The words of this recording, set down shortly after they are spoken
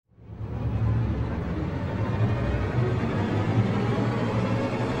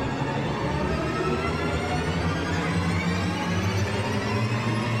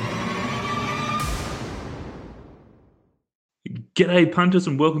G'day, punters,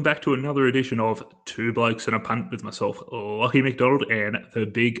 and welcome back to another edition of Two Blokes and a Punt with myself, Lockie McDonald, and the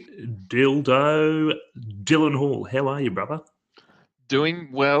big dildo, Dylan Hall. How are you, brother? Doing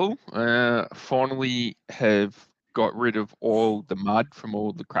well. Finally have got rid of all the mud from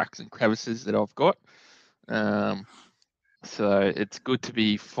all the cracks and crevices that I've got. So it's good to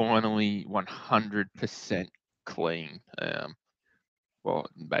be finally 100% clean. Well,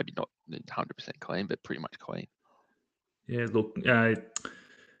 maybe not 100% clean, but pretty much clean. Yeah, look, I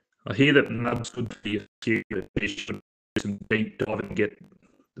hear that mud's good for you. You should do some deep dive and get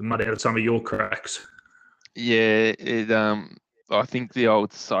the mud out of some of your cracks. Yeah, I think the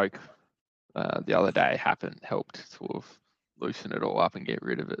old soak the other day helped sort of loosen it all up and get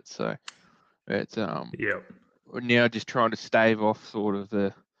rid of it. So it's we're now just trying to stave off sort of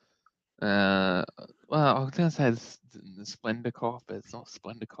the well, I was going to say the Splendor cough, but it's not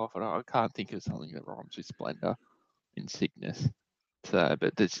Splendor cough. I can't think of something that rhymes with Splendor in sickness. So,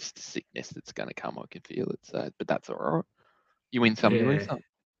 but there's just a sickness that's going to come. I can feel it. So, but that's all right. You win some, you lose some.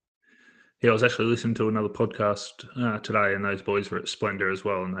 Yeah, I was actually listening to another podcast today, and those boys were at Splendor as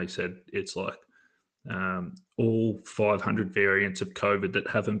well, and they said it's like all 500 variants of COVID that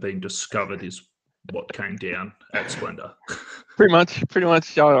haven't been discovered is what came down at Splendor. Pretty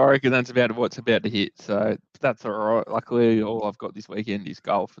much. I reckon that's about what's about to hit. So that's all right. Luckily, all I've got this weekend is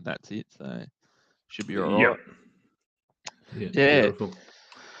golf, and that's it. So should be all right. Yeah. Beautiful.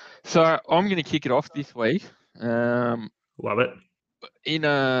 So I'm going to kick it off this week. Love it.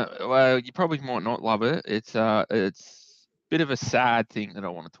 Well, you probably might not love it. It's a bit of a sad thing that I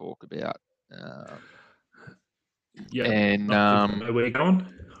want to talk about. And where we're going.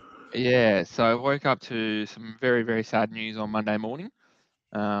 Yeah, so I woke up to some very, very sad news on Monday morning.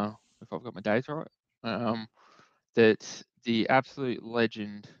 If I've got my days right, that the absolute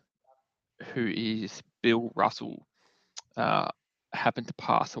legend, who is Bill Russell, happened to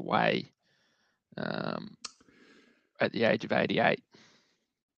pass away at the age of 88.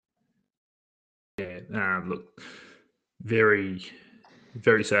 Yeah, look, very,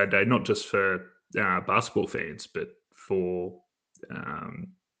 very sad day, not just for basketball fans, but for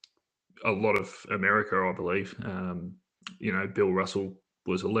a lot of America, I believe. Bill Russell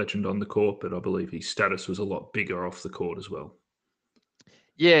was a legend on the court, but I believe his status was a lot bigger off the court as well.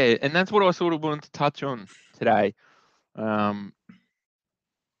 Yeah, and that's what I sort of wanted to touch on today.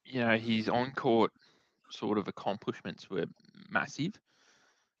 His on-court sort of accomplishments were massive.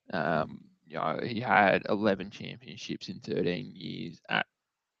 He had 11 championships in 13 years at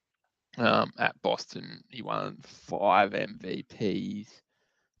Boston. He won 5 MVPs,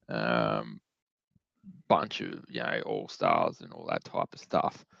 bunch of all-stars and all that type of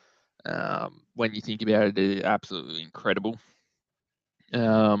stuff. When you think about it, it's absolutely incredible.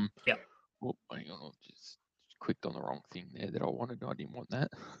 Yeah. Oh, hang on, I just clicked on the wrong thing there that I wanted. I didn't want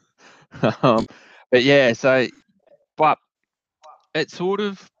that. But yeah, but it sort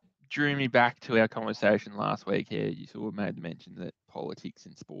of drew me back to our conversation last week here. You sort of made the mention that politics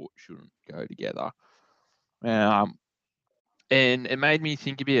and sport shouldn't go together. And it made me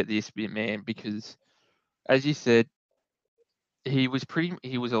think about this bit, man, because as you said, he was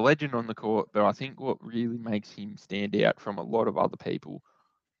a legend on the court, but I think what really makes him stand out from a lot of other people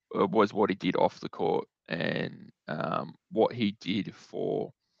was what he did off the court and what he did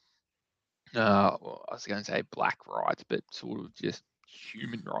for, I was going to say black rights, but sort of just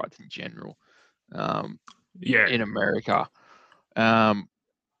human rights in general in America.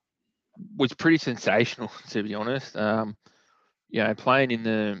 Was pretty sensational, to be honest. Playing in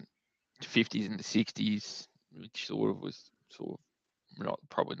the 50s and the 60s, which was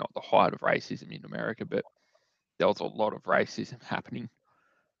probably not the height of racism in America, but there was a lot of racism happening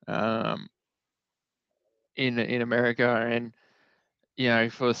in America, and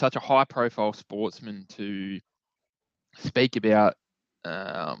for such a high-profile sportsman to speak about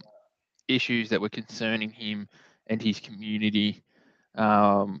issues that were concerning him and his community,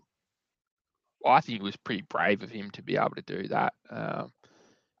 I think it was pretty brave of him to be able to do that. I've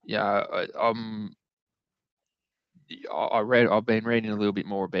been reading a little bit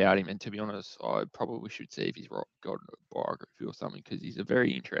more about him, and to be honest, I probably should see if he's got a biography or something, because he's a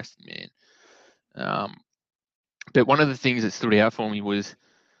very interesting man. But one of the things that stood out for me was,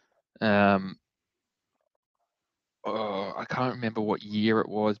 I can't remember what year it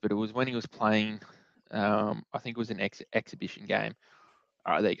was, but it was when he was playing. I think it was an exhibition game.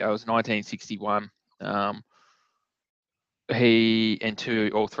 There you go. It was 1961. He and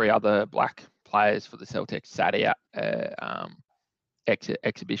 2 or 3 other black players for the Celtics sat out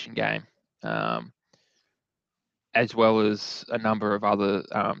exhibition game, as well as a number of other.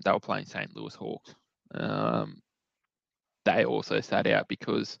 They were playing St. Louis Hawks, they also sat out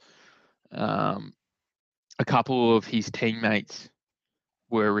because a couple of his teammates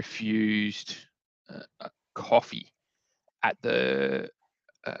were refused coffee at the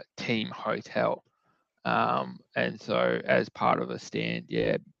team hotel. And so as part of a stand,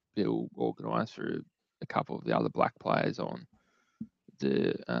 Bill organised for a couple of the other black players on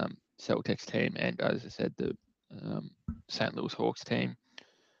the Celtics team, and as I said, the St. Louis Hawks team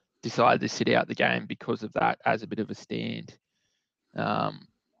decided to sit out the game because of that as a bit of a stand.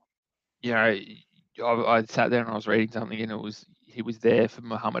 You know, I sat there and I was reading something, and he was there for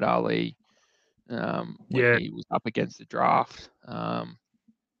Muhammad Ali when he was up against the draft. That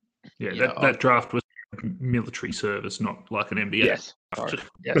draft was military service, not like an NBA. Yes, sorry.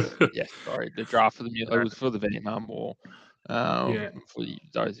 Yes, sorry. The draft for it was for the Vietnam War. For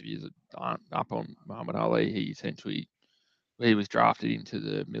those of you that aren't up on Muhammad Ali, he was drafted into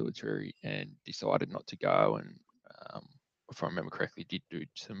the military and decided not to go, and if I remember correctly, did do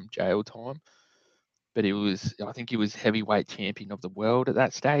some jail time. But I think he was heavyweight champion of the world at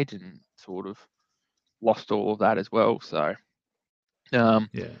that stage, and sort of lost all of that as well. So,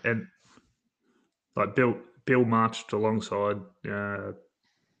 and like Bill marched alongside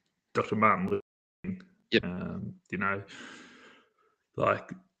Dr. Martin Luther King. Yep.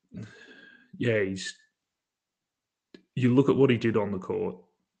 You look at what he did on the court,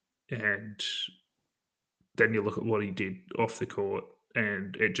 and then you look at what he did off the court,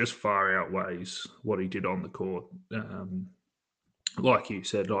 and it just far outweighs what he did on the court. Like you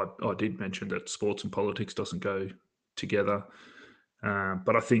said, I did mention that sports and politics doesn't go together.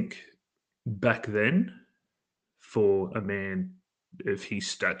 But I think back then, for a man of his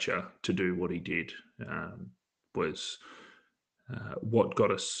stature to do what he did was what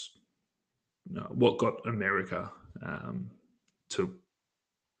got America to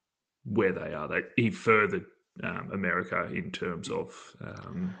where they are. He furthered America in terms of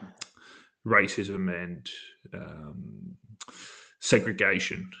racism and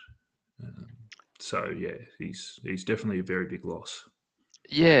segregation. So he's definitely a very big loss.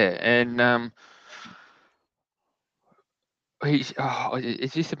 Yeah, and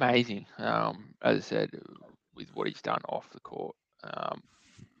it's just amazing. As I said, with what he's done off the court.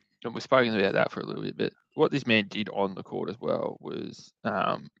 And we've spoken about that for a little bit, but what this man did on the court as well was,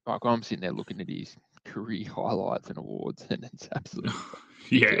 like, I'm sitting there looking at his career highlights and awards, and it's absolutely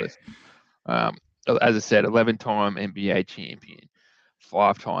ridiculous. As I said, 11-time NBA champion,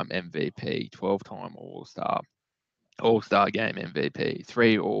 5-time MVP, 12-time All-Star Game MVP,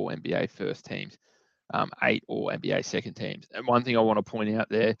 3 All-NBA first teams, 8 All-NBA second teams. And one thing I want to point out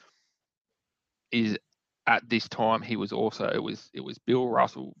there is at this time it was Bill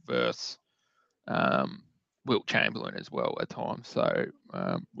Russell versus Wilt Chamberlain as well at times. So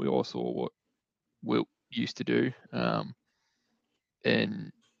we all saw what Wilt used to do,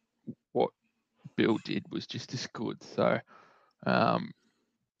 and what Bill did was just as good. So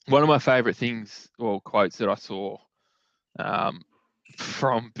one of my favourite things or quotes that I saw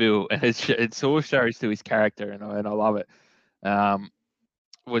from Bill, and it sort of shows to his character, and I love it.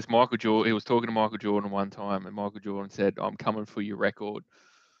 Was Michael Jordan? He was talking to Michael Jordan one time, and Michael Jordan said, "I'm coming for your record."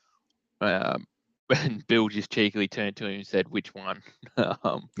 And Bill just cheekily turned to him and said, "Which one?"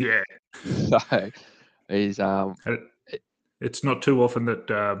 So he's It's not too often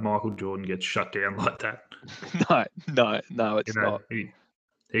that Michael Jordan gets shut down like that. No, it's not.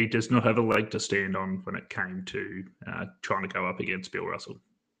 He does not have a leg to stand on when it came to trying to go up against Bill Russell.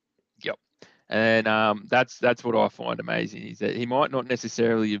 Yep. And that's what I find amazing, is that he might not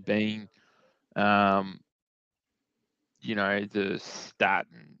necessarily have been, the stat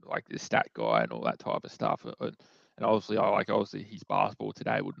guy and all that type of stuff. And obviously his basketball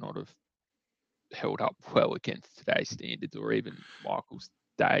today would not have held up well against today's standards, or even Michael's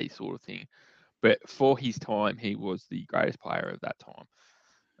day sort of thing. But for his time, he was the greatest player of that time.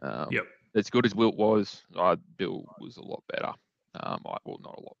 As good as Wilt was, Bill was a lot better. Not a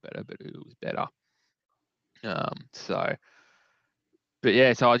lot better, but it was better. So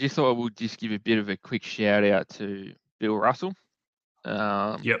I just thought I would just give a bit of a quick shout out to Bill Russell.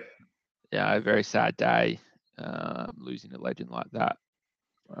 A very sad day, losing a legend like that.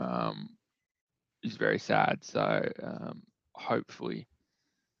 Is very sad. So hopefully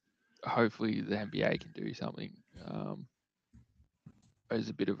the NBA can do something as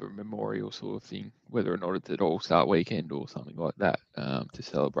a bit of a memorial sort of thing, whether or not it's at All-Star weekend or something like that, to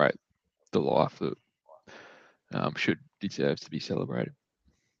celebrate the life that deserves to be celebrated.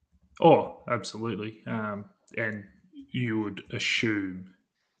 Oh, absolutely. And you would assume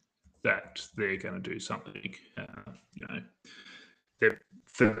that they're going to do something. The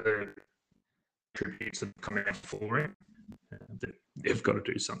tributes that come out for him. they've got to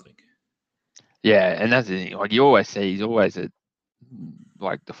do something. Yeah, and that's the thing. Like you always see, he's always at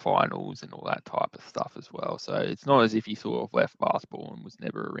like the finals and all that type of stuff as well. So it's not as if he sort of left basketball and was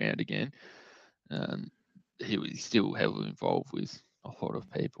never around again. He was still heavily involved with a lot of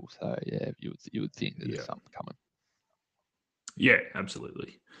people. So yeah, you would think that there's something coming. Yeah,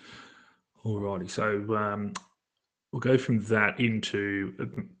 absolutely. Alrighty, so we'll go from that into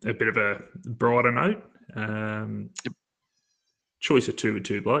a bit of a brighter note. Choice of two with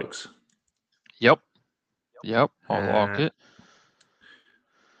two blokes. Yep, I like it.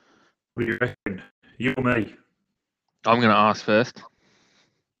 What do you reckon? You or me? I'm going to ask first.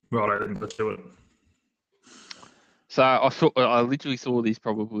 Right, then let's do it. So I literally saw this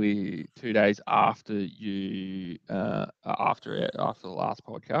probably 2 days after you, after the last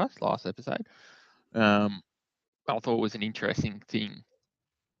podcast, last episode. I thought it was an interesting thing.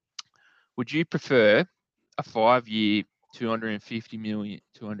 Would you prefer a 5-year,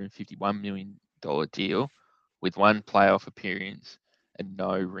 $251 million deal with one playoff appearance and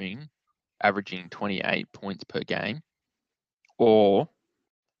no ring, averaging 28 points per game, or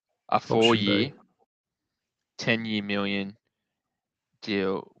a Option 4-year, B. $10 million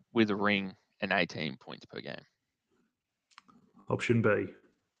deal with a ring and 18 points per game? Option B.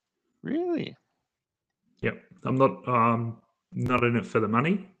 Really? Yep. I'm not in it for the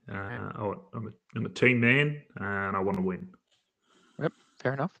money. I'm a team man, and I want to win. Yep.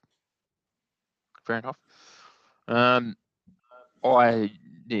 Fair enough. I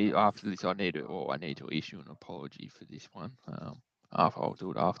need after this. I need to issue an apology for this one. I'll do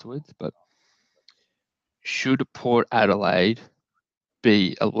it afterwards. But should Port Adelaide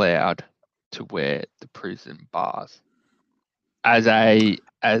be allowed to wear the prison bars? As a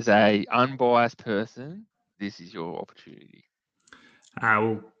unbiased person, this is your opportunity.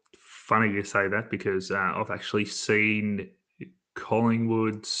 Well, funny you say that because I've actually seen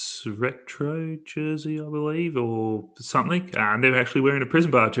Collingwood's retro jersey, I believe, or something. And they're actually wearing a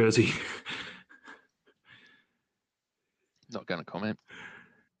prison bar jersey. Not going to comment.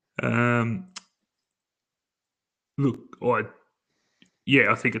 Look, I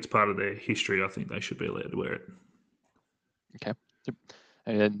think it's part of their history. I think they should be allowed to wear it. Okay.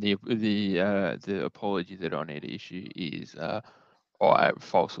 And the apology that I need to issue is I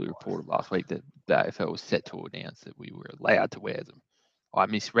falsely reported last week that the AFL was set to announce that we were allowed to wear them. I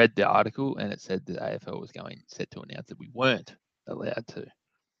misread the article and it said that the AFL was set to announce that we weren't allowed to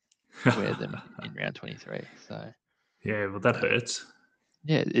wear them in round 23. So yeah, well, that hurts.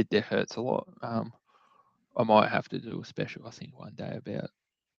 Yeah, it hurts a lot. I might have to do a special, I think, one day about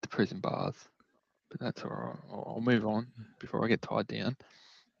the prison bars, but that's all right. I'll move on before I get tied down.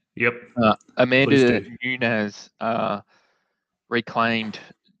 Yep. Amanda Nunes reclaimed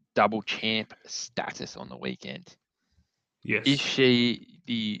double champ status on the weekend. Yes. Is she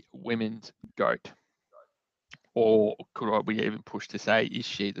the women's GOAT? Or could we even push to say, is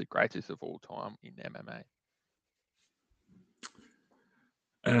she the greatest of all time in MMA?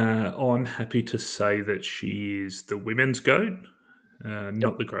 I'm happy to say that she is the women's GOAT,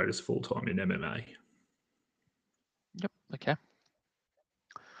 not the greatest of all time in MMA. Yep, okay.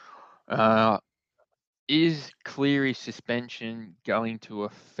 Is Cleary's suspension going to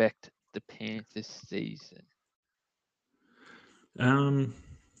affect the Panthers season?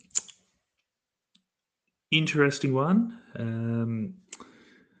 Interesting one.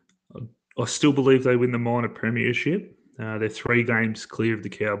 I still believe they win the minor premiership. They're 3 games clear of the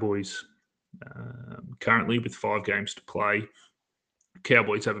Cowboys currently with 5 games to play.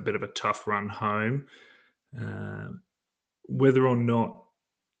 Cowboys have a bit of a tough run home. Whether or not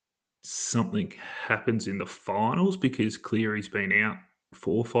something happens in the finals because Cleary's been out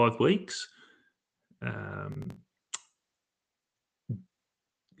 4 or 5 weeks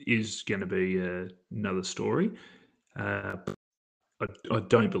is going to be another story. But I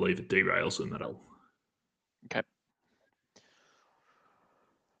don't believe it derails them at all. Okay.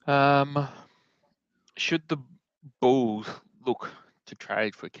 Should the Bulls look to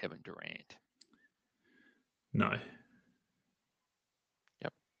trade for Kevin Durant? No.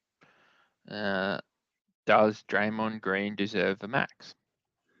 Yep. Does Draymond Green deserve a max?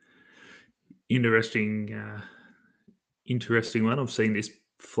 Interesting one. I've seen this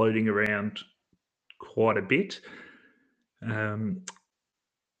floating around quite a bit. In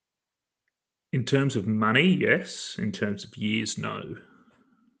terms of money, yes. In terms of years, no.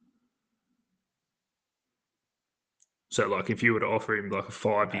 So, like, if you were to offer him like a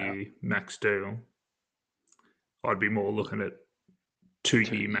 5-year max deal, I'd be more looking at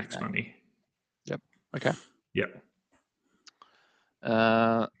 2-year max money. Yep. Okay. Yep.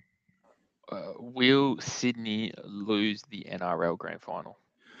 Will Sydney lose the NRL Grand Final?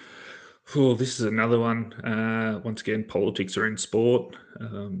 Oh, this is another one. Once again, politics are in sport.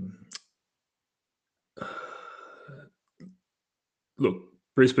 Look,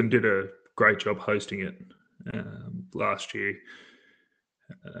 Brisbane did a great job hosting it last year.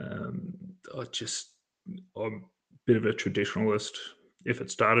 I'm a bit of a traditionalist. If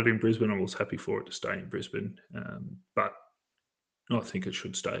it started in Brisbane, I was happy for it to stay in Brisbane. But I think it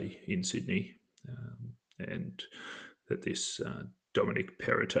should stay in Sydney. And that this Dominic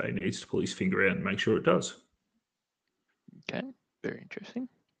Perrottet needs to pull his finger out and make sure it does. Okay, very interesting.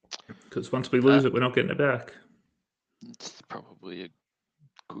 Because once we lose it, we're not getting it back. It's probably a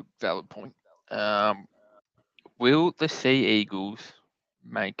good, valid point. Will the Sea Eagles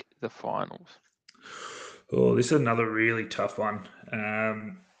make the finals? Oh, this is another really tough one.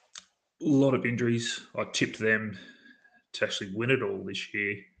 A lot of injuries. I tipped them to actually win it all this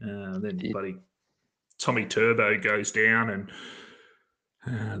year. Then bloody Tommy Turbo goes down, and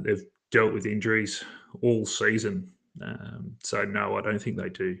they've dealt with injuries all season. So no, I don't think they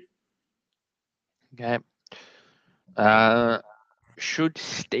do. Okay. Should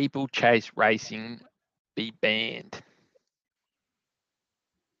steeplechase racing be banned?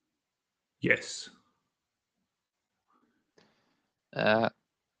 Yes.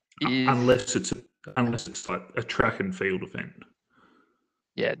 Unless it's like a track and field event.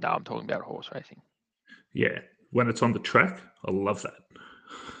 Yeah, no, I'm talking about horse racing. Yeah, when it's on the track, I love that.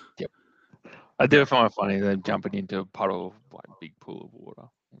 Yep, I do find it funny them jumping into a puddle of like big pool of water.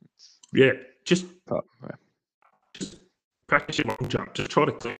 Yeah, just practice your long jump. Just try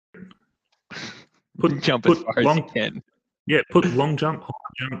to clear it. Jump as far as you can. Yeah, put long jump, high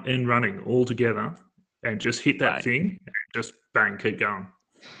jump, and running all together, and just hit that thing, and just bang, keep going.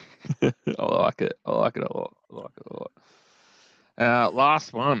 I like it. I like it a lot.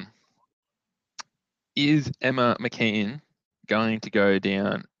 Last one. Is Emma McKeon going to go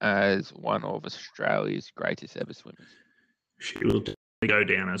down as one of Australia's greatest ever swimmers? She will definitely go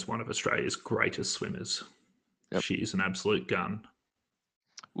down as one of Australia's greatest swimmers. Yep. She is an absolute gun.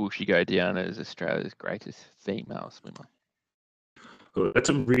 Will she go down as Australia's greatest female swimmer? Well, that's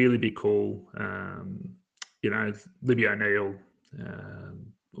a really big call. Libby O'Neill,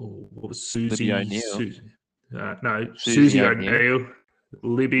 or what was Susie? Libby O'Neill. Susie O'Neill.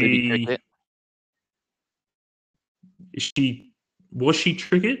 Libby Was she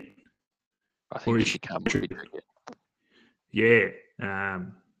cricket? I think she can be cricket. Yeah.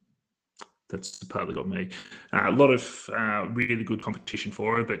 That's the part that got me. A lot of really good competition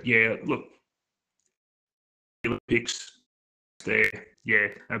for her, but yeah, look, Olympics there. Yeah,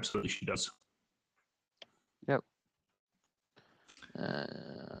 absolutely she does. Yep.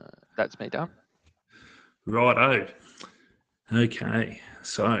 That's me done. Righto. Okay,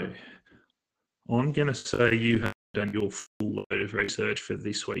 so I'm going to say you have done your full load of research for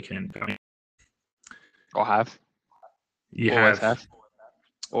this weekend. I have. You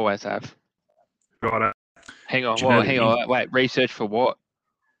Always have. Righto. Hang on. Wait, research for what?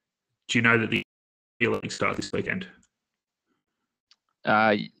 Do you know that the league start this weekend?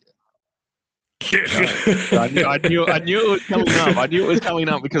 I knew it was coming up. I knew it was coming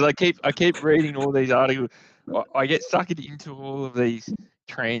up because I keep reading all these articles. I get sucked into all of these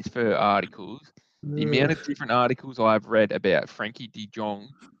transfer articles. The amount of different articles I've read about Frankie de Jong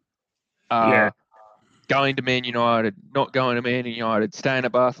going to Man United, not going to Man United, staying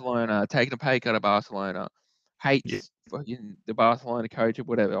at Barcelona, taking a pay cut at Barcelona, hates fucking the Barcelona coach or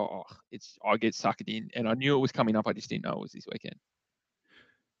whatever. I get sucked in, and I knew it was coming up. I just didn't know it was this weekend.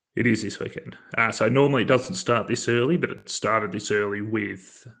 It is this weekend. So normally it doesn't start this early, but it started this early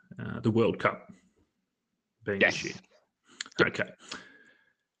with the World Cup being this year. Yep. Okay.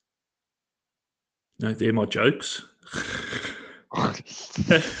 No, they're my jokes.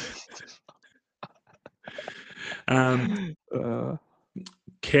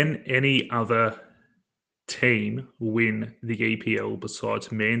 Can any other team win the EPL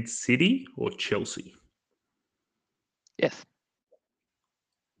besides Man City or Chelsea? Yes.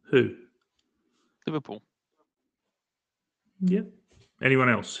 Who? Liverpool. Yeah. Anyone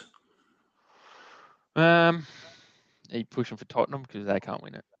else? Are you pushing for Tottenham because they can't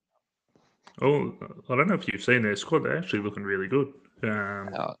win it? Oh, I don't know if you've seen their squad. They're actually looking really good.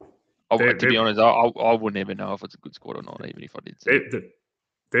 To be honest, I would never know if it's a good squad or not, even if I did see it.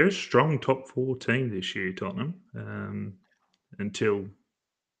 They're a strong top 4 team this year, Tottenham, until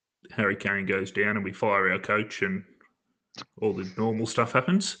Harry Kane goes down and we fire our coach and all the normal stuff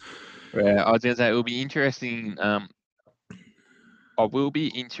happens. Yeah, I was going to say it will be interesting. I will be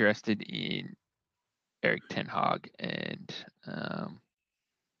interested in Eric Ten Hag and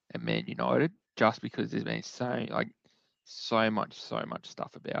and Man United, just because there's been so much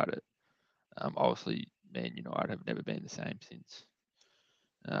stuff about it. Obviously, Man United have never been the same since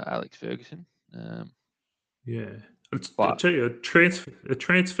Alex Ferguson. Yeah. I'll But tell you, a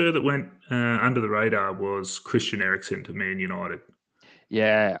transfer that went under the radar was Christian Eriksen to Man United.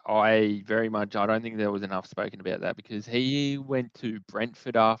 yeah, I don't think there was enough spoken about that because he went to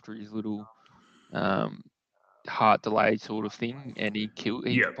Brentford after his little heart delay sort of thing, and he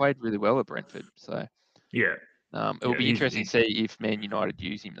Yeah, played really well at Brentford. So yeah, it will yeah. be interesting to see if Man United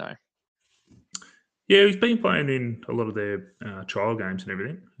use him though. Yeah, he's been playing in a lot of their trial games and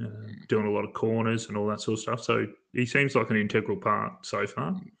everything, Mm, doing a lot of corners and all that sort of stuff. So he seems like an integral part so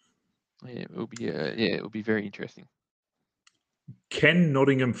far. mm. Yeah, it will be very interesting. Can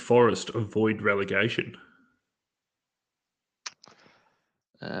Nottingham Forest avoid relegation?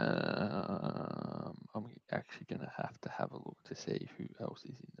 I'm actually going to have a look to see who else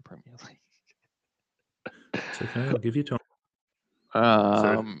is in the Premier League. It's okay. I'll give you time. So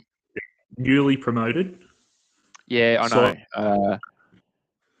Um, newly promoted. yeah, I So know.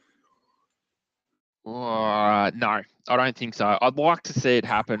 No, I don't think so. I'd like to see it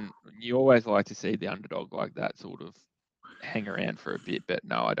happen. You always like to see the underdog like that sort of hang around for a bit, but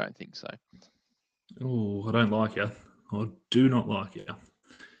no, I don't think so. oh, I don't like you. I do not like you.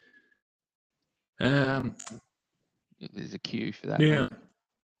 Um, There's a queue for that, mate. now,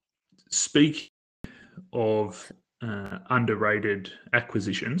 speaking of underrated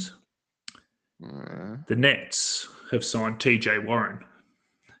acquisitions, Uh, the Nets have signed TJ Warren.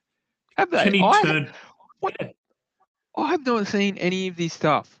 have they? Can he turn? What? Yeah, I have not seen any of this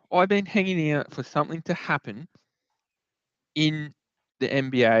stuff. I've been hanging out for something to happen in the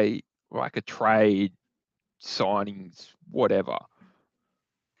NBA, like a trade, signings, whatever.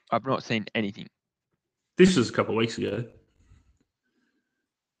 I've not seen anything. this was a couple of weeks ago.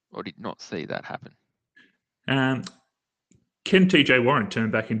 I did not see that happen. Um, can TJ Warren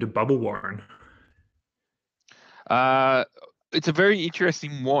turn back into Bubble Warren? Uh, it's a very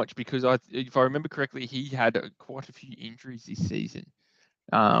interesting watch because if I remember correctly, he had quite a few injuries this season.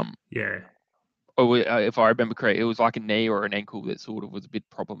 Yeah, If I remember correctly, it was like a knee or an ankle that sort of was a bit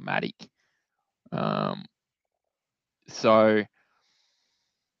problematic. Um, so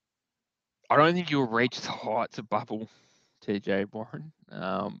I don't think he'll reach the heights of Bubble TJ Warren,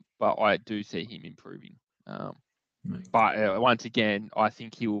 but I do see him improving. But once again, I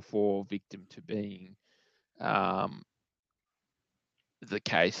think he will fall victim to being um, the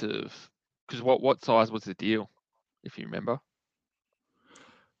case of because what size was the deal, if you remember?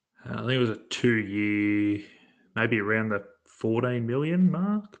 I think it was a 2 year, maybe around the 14 million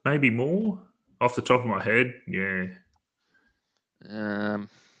mark, maybe more. Off the top of my head, yeah. Um,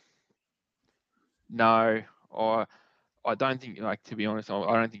 no, I don't think to be honest,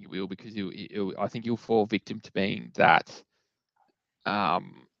 I don't think it will because I think he'll fall victim to being that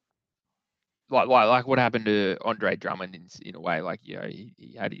um like what happened to Andre Drummond in a way, like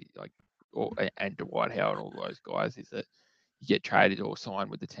he had and Dwight Howard and all those guys is that you get traded or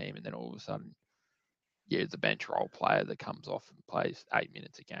signed with the team and then all of a sudden the bench role player that comes off and plays 8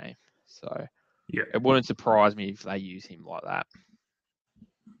 minutes a game. So Yeah, it wouldn't surprise me if they use him like that.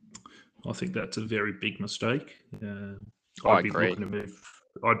 I think that's a very big mistake. I I'd be agree. looking to move.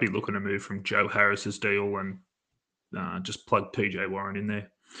 I'd be looking to move from Joe Harris's deal and just plug TJ Warren in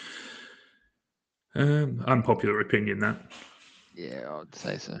there. Unpopular opinion that. Yeah, I'd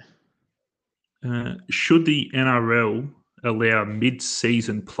say so. Should the NRL allow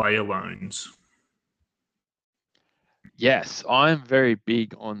mid-season player loans? Yes, I'm very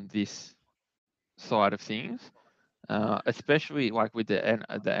big on this side of things, especially like with the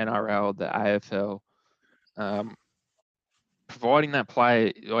NRL, the AFL, providing that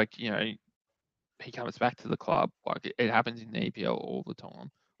player he comes back to the club. Like it happens in the EPL all the time,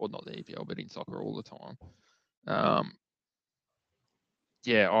 or not the EPL, but in soccer all the time.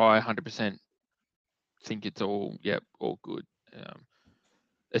 Yeah, I 100% think it's all good,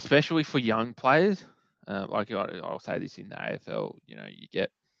 especially for young players. I'll say this in the AFL, you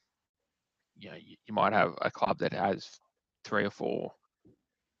get, you might have a club that has 3 or 4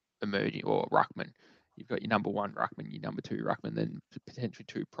 emerging or ruckman. You've got your number one ruckman, your number two ruckman, then potentially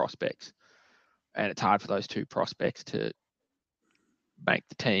 2 prospects, and it's hard for those 2 prospects to make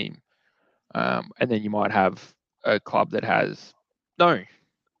the team. And then you might have a club that has no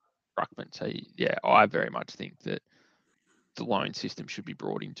ruckman. So I very much think that the loan system should be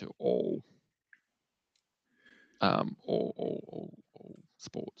brought into all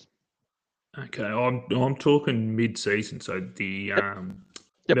sports. Okay, I'm talking mid-season. So the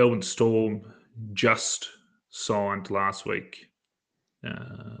Yep. Melbourne Storm just signed last week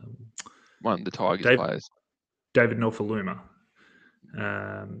One of the Tigers Dave, players. David Nofaluma,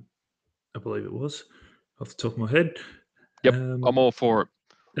 I believe it was, off the top of my head. Yep, I'm all for it.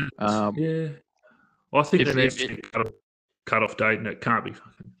 Yeah, I think there needs If to be a cut-off date, and it can't be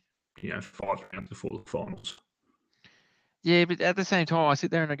fucking, 5 rounds before the finals. yeah, but at the same time, I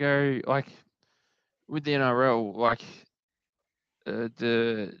sit there and I go, like, with the NRL, like,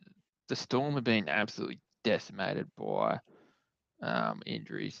 the Storm have been absolutely decimated by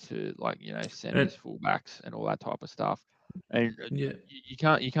injuries to, like, centers, fullbacks, and all that type of stuff. And Yeah, you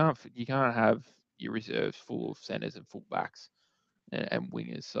can't have your reserves full of centers and fullbacks and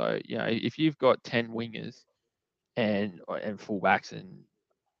wingers. So if you've got 10 wingers and fullbacks and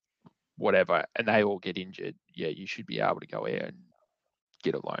whatever, and they all get injured, you should be able to go out and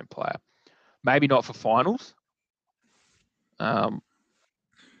get a lone player. Maybe not for finals, but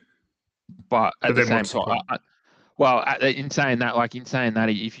at the then same what's the time, point? in saying that,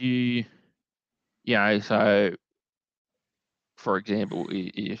 if you, so for example,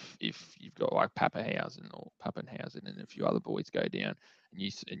 if you've got like Pappenhausen and a few other boys go down, and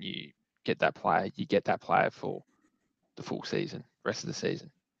you get that player for the full season, rest of the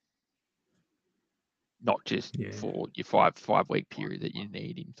season, not just for your 5-week period that you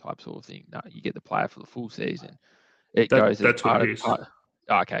need him type sort of thing. No, you get the player for the full season. It goes as That's what part it of is.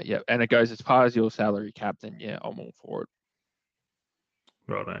 okay, yeah, and it goes as part of your salary cap. Then I'm all for it.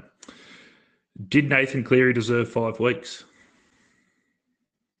 Right. Did Nathan Cleary deserve 5 weeks?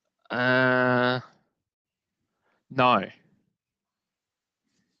 No.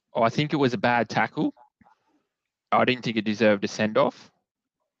 I think it was a bad tackle. I didn't think it deserved a send off.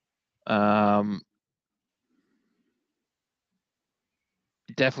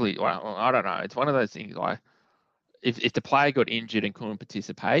 Definitely. Well, I don't know. It's one of those things. Like, if the player got injured and couldn't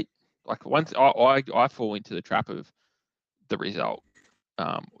participate, like, once I fall into the trap of the result.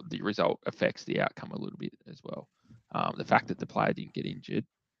 The result affects the outcome a little bit as well. The fact that the player didn't get injured,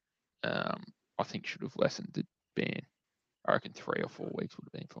 I think, should have lessened the ban. I reckon 3 or 4 weeks would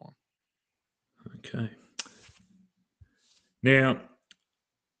have been fine. Okay. Now,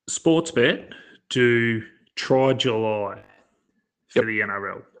 Sportsbet do Try July for the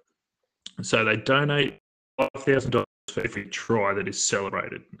NRL. So they donate $5,000 for every try that is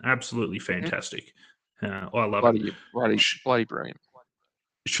celebrated. Absolutely fantastic. I love it. Bloody brilliant.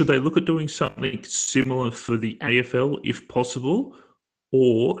 Should they look at doing something similar for the AFL if possible,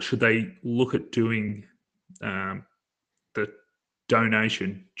 or should they look at doing the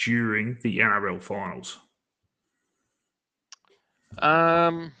donation during the NRL finals?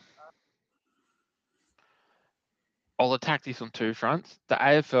 I'll attack this on 2 fronts. The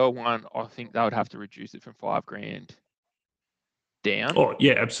AFL one, I think they would have to reduce it from $5,000 down. Oh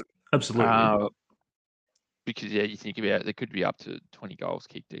yeah, absolutely. Because you think about it, there could be up to 20 goals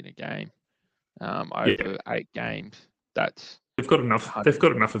kicked in a game over 8 games. That's they've got enough. 100. They've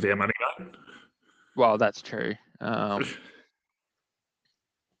got enough of our money, mate. Well, that's true. But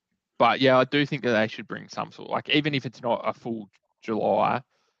I do think that they should bring some sort, like, even if it's not a full July,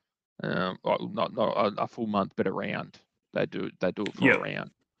 not a full month, but a round. They do it for a round.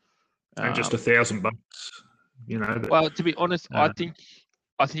 And just $1,000, Well, to be honest, I think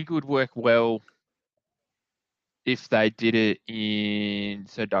it would work well if they did it in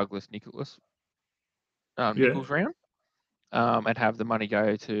Sir Douglas Nichols round, and have the money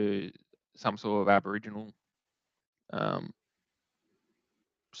go to some sort of Aboriginal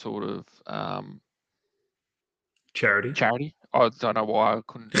sort of charity. I don't know why I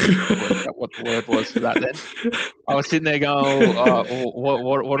couldn't work out what the word was for that then. I was sitting there going,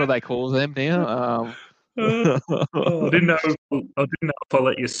 what do they call them now? I didn't know if I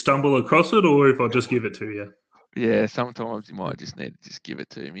let you stumble across it or if I just give it to you. Yeah, sometimes you might just need to just give it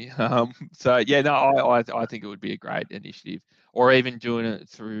to me. I think it would be a great initiative, or even doing it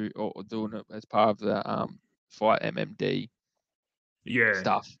as part of the Fight MMD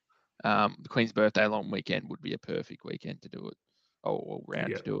stuff. The Queen's Birthday long weekend would be a perfect weekend to do it, or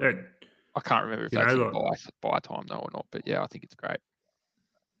round to do it. I can't remember if that's in buy time though or not, but I think it's great.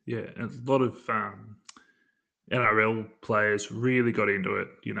 Yeah, a lot of NRL players really got into it.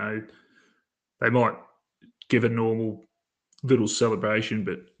 They might give a normal little celebration,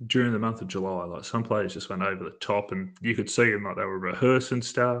 but during the month of July, like, some players just went over the top, and you could see them, like, they were rehearsing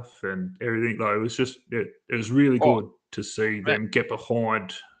stuff and everything. Like, it was just it was really good to see them get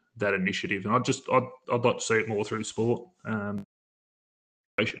behind that initiative, and I'd like to see it more through sport.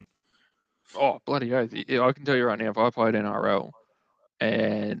 Bloody oath! I can tell you right now, if I played NRL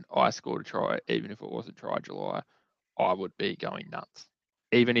and I scored a try, even if it wasn't Try July, I would be going nuts.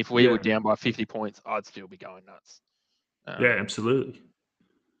 Even if we were down by 50 points, I'd still be going nuts. Yeah, absolutely.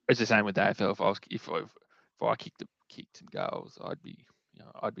 It's the same with the AFL. If I kicked some goals, I'd be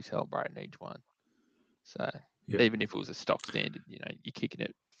celebrating each one. So Yeah. even if it was a stock standard, you're kicking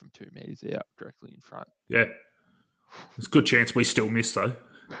it from 2 meters out directly in front. Yeah. There's a good chance we still miss though.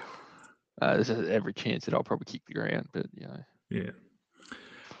 There's every chance that I'll probably kick the ground, but Yeah.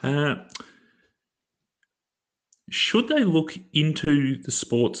 Should they look into the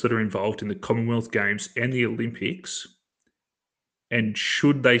sports that are involved in the Commonwealth Games and the Olympics? And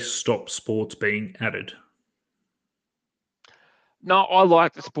should they stop sports being added? No, I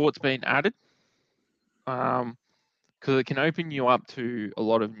like the sports being added, because it can open you up to a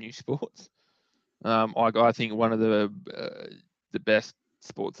lot of new sports. I think one of the best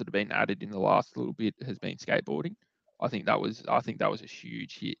sports that have been added in the last little bit has been skateboarding. I think that was a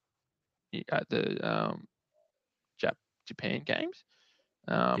huge hit at the Japan Games.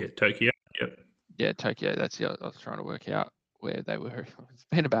 Tokyo. Yep. Yeah, Tokyo. That's I was trying to work out where they were. It's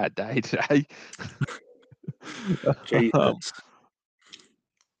been a bad day today. Jesus.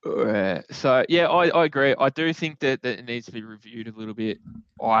 So yeah, I agree. I do think that it needs to be reviewed a little bit.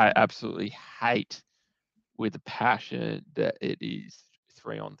 I absolutely hate with a passion that it is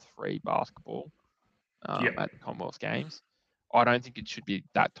 3-on-3 basketball Yep. at the Commonwealth Games. I don't think it should be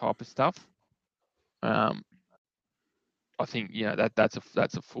that type of stuff. I think that's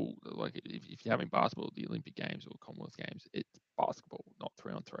a full, like, if you're having basketball at the Olympic Games or Commonwealth Games, it's basketball, not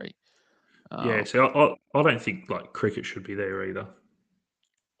 3-on-3. Yeah. So I don't think like cricket should be there either.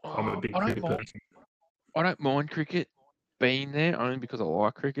 I'm a big I don't cricket mind. person. I don't mind cricket being there only because I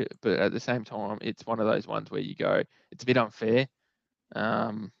like cricket, but at the same time, it's one of those ones where you go, it's a bit unfair.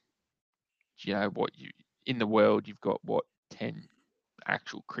 In the world, you've got 10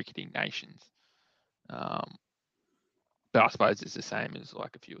 actual cricketing nations. But I suppose it's the same as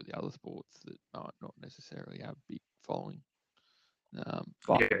like a few of the other sports that might not necessarily have a big following.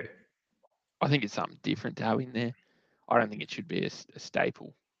 But Yeah. I think it's something different to have in there. I don't think it should be a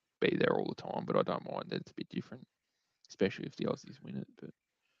staple, be there all the time, but I don't mind that it's a bit different, especially if the Aussies win it. But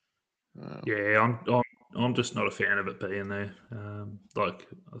Yeah. I'm just not a fan of it being there. Like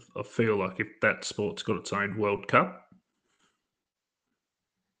I feel like if that sport's got its own World Cup,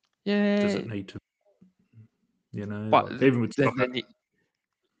 does yeah, it need to? but Like even with then soccer.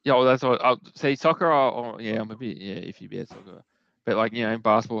 yeah, well, that's what I'll say. Soccer, yeah, I'm a bit iffy about soccer, but like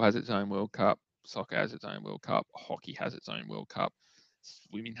basketball has its own World Cup, soccer has its own World Cup, hockey has its own World Cup,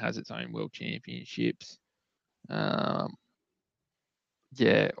 swimming has its own World Championships. Yeah,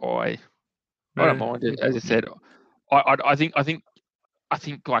 I don't Yeah. mind it. As I said, I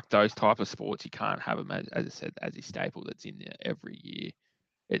think like those type of sports, you can't have them as I said as a staple that's in there every year.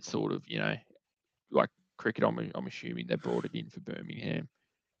 It's sort of like cricket. I'm assuming they brought it in for Birmingham.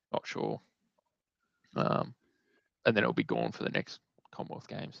 Not sure. And then it'll be gone for the next Commonwealth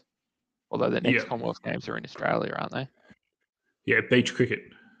Games. Although the next Yeah. Commonwealth Games are in Australia, aren't they? Yeah. Beach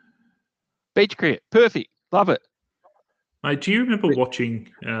cricket. Beach cricket, perfect, love it. Mate, do you remember But watching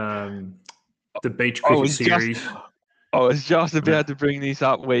the beach I cricket was just, series? about to bring this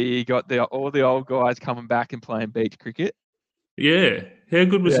up where you got all the old guys coming back and playing beach cricket. Yeah. How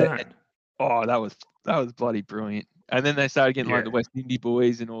good was Yeah. that? Oh, that was bloody brilliant. And then they started getting like Yeah. the West Indies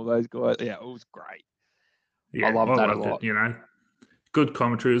boys and all those guys. Yeah, it was great. I Yeah. I loved that a loved lot. it. Good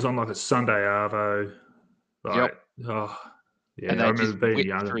commentary. It was on like a Sunday arvo. Yep. Like, oh, And yeah. I they remember just being whipped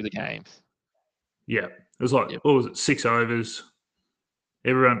young. through the games. Yeah. It was like, Yep. what was it? 6 overs.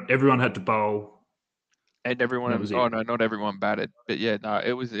 Everyone had to bowl. And And that everyone, was oh it. no, not everyone batted, but yeah, no,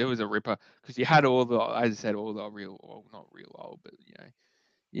 it was a ripper because you had all the, as I said, all the real, well, not real old, but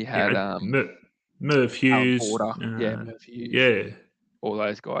you had Merv Alan Hughes. Porter, yeah, Murph Hughes, Yeah. all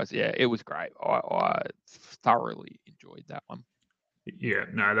those guys. Yeah, it was great. I thoroughly enjoyed that one. Yeah.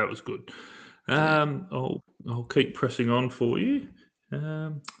 No, that was good. Yeah. I'll keep pressing on for you.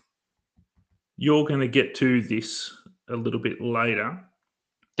 You're going to get to this a little bit later,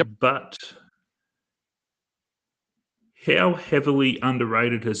 Yep. but how heavily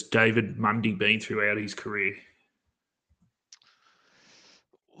underrated has David Mundy been throughout his career?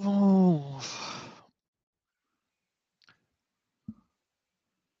 Oh,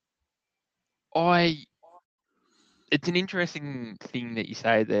 it's an interesting thing that you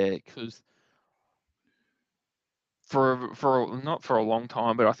say there because not for a long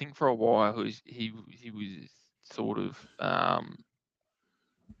time, but I think for a while he was sort of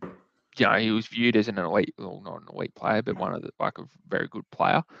he was viewed as an elite, well, not an elite player, but one of the like a very good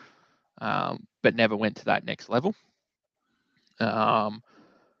player, but never went to that next level.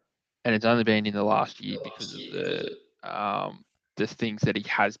 And it's only been in the last year because of the things that he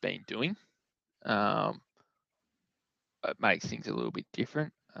has been doing. It makes things a little bit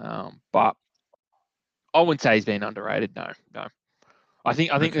different. But I wouldn't say he's been underrated. No. I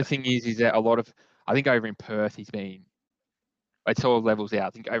think Okay. the thing is that I think over in Perth he's been. It's all levels out. I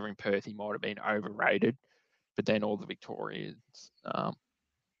think over in Perth he might have been overrated, but then all the Victorians,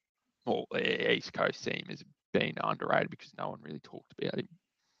 or the East Coast team has been underrated because no one really talked about him.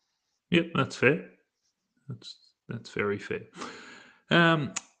 Yep, that's fair. That's very fair.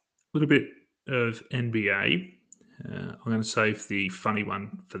 A little bit of NBA. I'm going to save the funny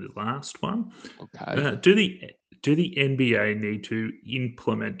one for the last one. Okay. Do the NBA need to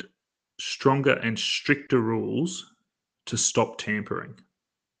implement stronger and stricter rules to stop tampering?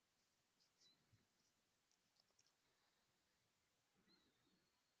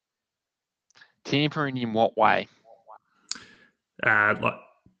 Tampering in what way? Like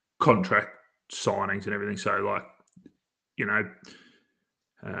contract signings and everything. So, like, you know,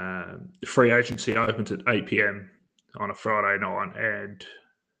 free agency opens at 8 p.m. on a Friday night, and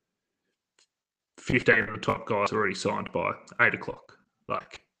 15 of the top guys are already signed by 8 o'clock.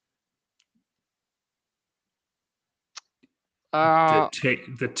 Like, Uh,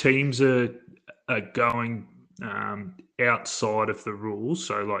 the teams are going outside of the rules.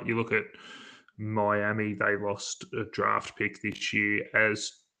 So, like, you look at Miami, they lost a draft pick this year,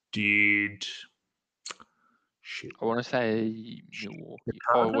 as did shit, I want to say Milwaukee. Oh,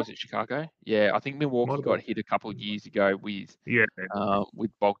 Chicago. was it Chicago? Yeah, I think Might Milwaukee have got been. hit a couple of years ago Yeah,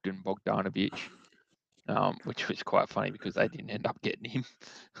 with Bogdanovich, which was quite funny because they didn't end up getting him.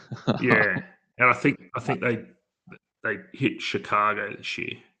 yeah, and I think they hit Chicago this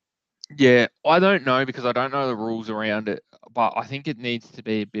year. Yeah, I don't know because I don't know the rules around it, but I think it needs to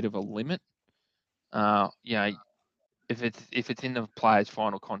be a bit of a limit. You know, if it's in the player's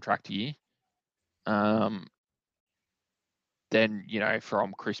final contract year, then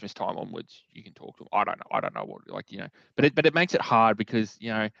from Christmas time onwards you can talk to them. I don't know what but it makes it hard because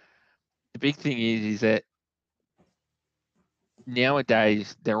the big thing is that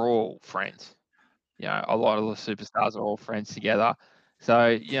nowadays they're all friends. A lot of the superstars are all friends together.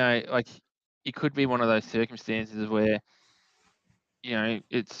 So like it could be one of those circumstances where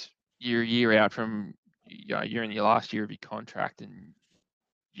it's you're a year out from you're in your last year of your contract and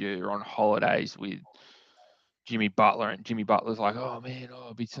you're on holidays with Jimmy Butler, and Jimmy Butler's like, "Oh man,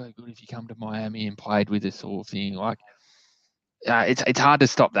 it'd be so good if you come to Miami and played with us," sort of thing. Like, it's hard to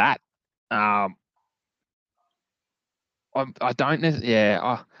stop that. Um, I don't know.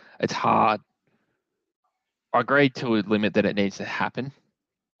 Yeah, it's hard. I agree to a limit that it needs to happen.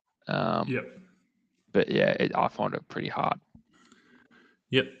 Yep. But yeah, I find it pretty hard.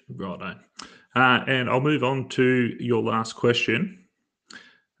 Yep, righto. And I'll move on to your last question.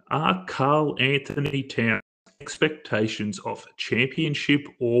 Are Carl Anthony Towns' expectations of championship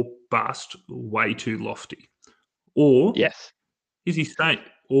or bust way too lofty? Or Yes. is he saying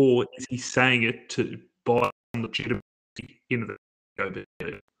or is he saying it to buy some legitimacy into the go?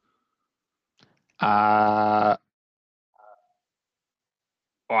 Uh,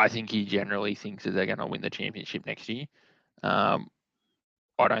 I think he generally thinks that they're going to win the championship next year. I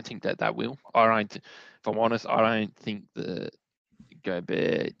don't think that will. If I'm honest, I don't think the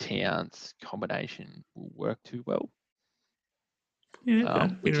Gobert Towns combination will work too well. Yeah,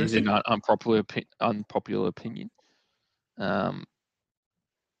 okay. Which is Interesting. an unpopular opinion.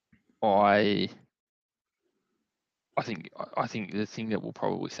 I think the thing that will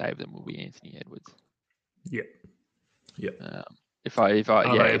probably save them will be Anthony Edwards. Yep. Yep. If I Are was they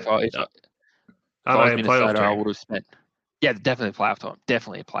a playoff Minnesota, I team? would have spent. Yeah, definitely a playoff team.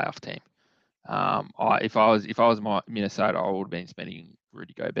 Definitely a playoff team. If I was Minnesota, I would have been spending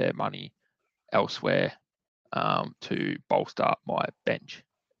Rudy Gobert money elsewhere to bolster my bench.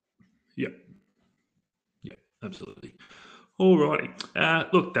 Yep. Yep. Absolutely. All righty.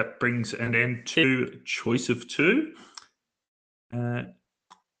 Look, that brings an end to choice of two. I'm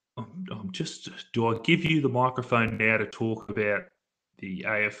just. Do I give you the microphone now to talk about the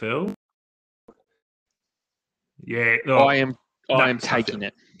AFL? Yeah. I Oh, am no, I am stuff you. taking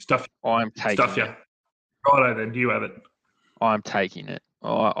it. Stuff. I'm Stuff taking you. it. Righto then. You have it. I'm taking it.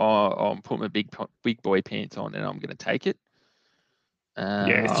 I'm putting my big boy pants on and I'm going to take it.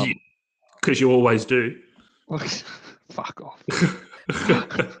 Yeah, because you always do. Fuck off.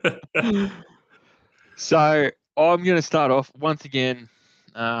 So I'm going to start off once again.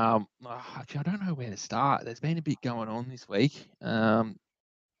 Actually, I don't know where to start. There's been a bit going on this week.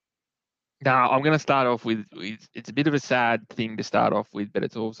 No, I'm going to start off with it's a bit of a sad thing to start off with, but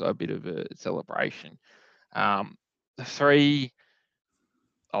it's also a bit of a celebration. The three,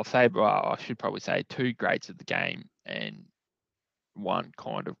 I should probably say two greats of the game and one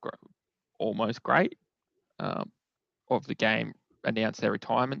kind of almost great of the game announced their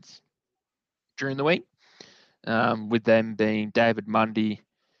retirements during the week, with them being David Mundy,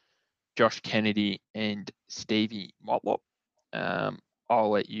 Josh Kennedy, and Stevie Motlop. I'll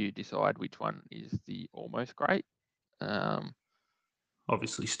let you decide which one is the almost great.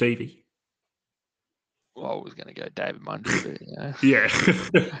 Obviously, Stevie. Well, I was going to go David Mundy, but Yeah.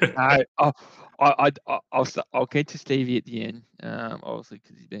 I'll get to Stevie at the end. Obviously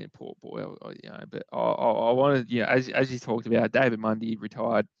because he's been a poor boy, But I wanted, as you talked about, David Mundy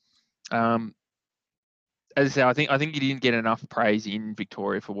retired. As I say, I think he didn't get enough praise in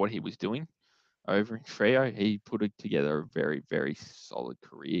Victoria for what he was doing over in Freo. He put together a very, very solid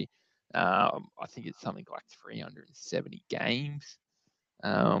career. I think it's something like 370 games.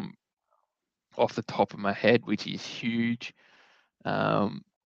 Off the top of my head, which is huge. I'm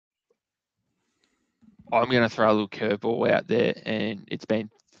going to throw a little curveball out there, and it's been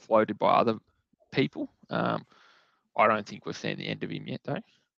floated by other people. I don't think we've seen the end of him yet, though.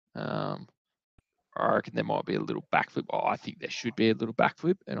 I reckon there might be a little backflip. I think there should be a little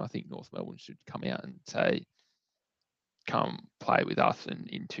backflip, and I think North Melbourne should come out and say, come play with us, and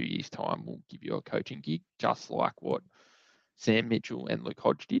in 2 years' time, we'll give you a coaching gig, just like what Sam Mitchell and Luke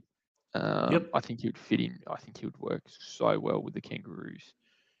Hodge did. Yep. I think he would fit in. I think he would work so well with the Kangaroos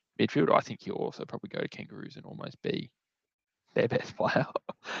midfield. I think he'll also probably go to Kangaroos and almost be their best player,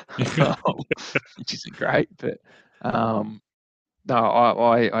 which isn't great. But no,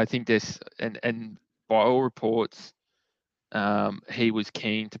 I think this, and by all reports, he was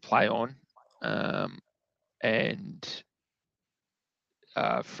keen to play on, and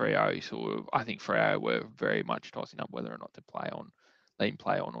Freo sort of, I think Freo were very much tossing up whether or not to let him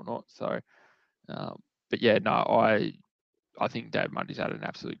play on or not. So, but yeah, no, I think Dave Mundy's had an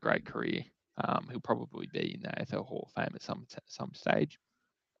absolute great career. He'll probably be in the AFL Hall of Fame at some stage.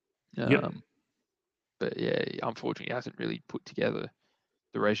 Yep. But yeah, unfortunately, he hasn't really put together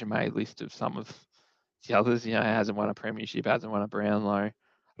the resume list of some of the others. He hasn't won a premiership, hasn't won a Brownlow. I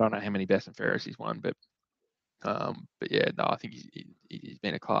don't know how many best and fairest he's won, but yeah, no, I think he's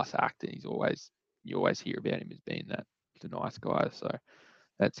been a class act, and you always hear about him as being the nice guy. So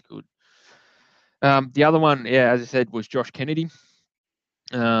that's good. The other one, as I said, was Josh Kennedy.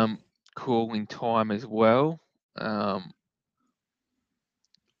 Calling time as well.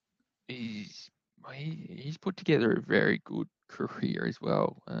 He's put together a very good career as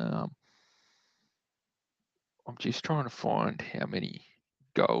well. I'm just trying to find how many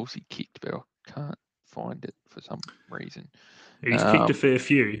goals he kicked, but I can't find it for some reason. He's kicked a fair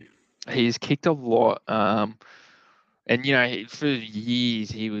few. He's kicked a lot. And for years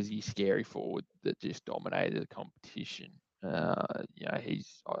he was the scary forward that just dominated the competition.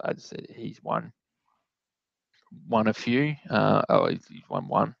 He's, as I said, he's won a few. He's won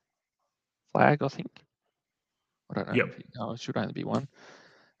one flag, I think. I don't know. Yep. It should only be one.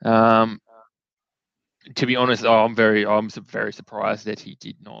 To be honest, I'm very surprised that he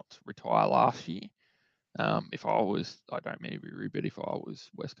did not retire last year. If I don't mean to be rude, but if I was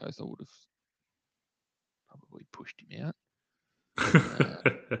West Coast, I would have probably pushed him out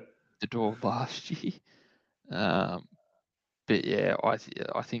the door last year. But yeah, I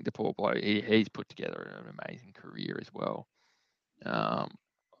think the poor bloke, he's put together an amazing career as well. I'm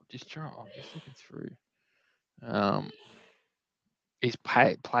just looking through. He's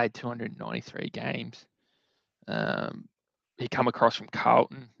played 293 games. He come across from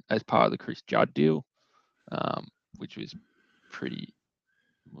Carlton as part of the Chris Judd deal, which was pretty.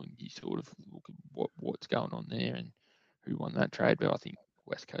 When you sort of look at what's going on there and who won that trade, but I think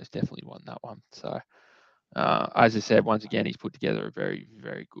West Coast definitely won that one. So, as I said, once again, he's put together a very,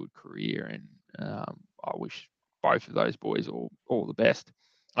 very good career, and I wish both of those boys all the best.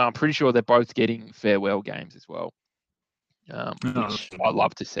 I'm pretty sure they're both getting farewell games as well, which I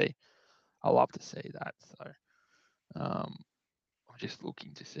love to see. I love to see that. So, I'm just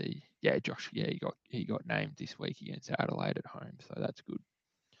looking to see. Yeah, Josh. Yeah, he got named this week against Adelaide at home, so that's good.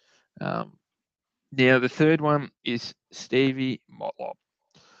 Now the third one is Stevie Motlop,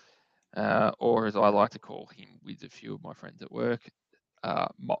 or as I like to call him with a few of my friends at work,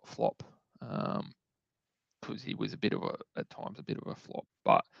 Motflop, because he was at times a bit of a flop.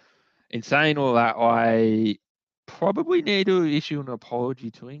 But in saying all that, I probably need to issue an apology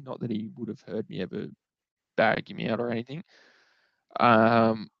to him. Not that he would have heard me ever bag him out or anything.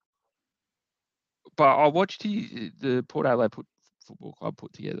 But I watched the Port Adelaide Football Club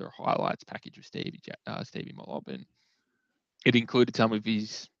put together a highlights package of Stevie Motlop, and it included some of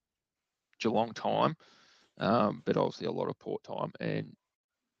his Geelong time, but obviously a lot of Port time. And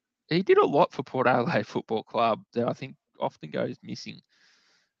he did a lot for Port Adelaide Football Club that I think often goes missing.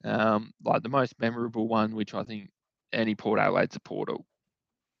 Like the most memorable one, which I think any Port Adelaide supporter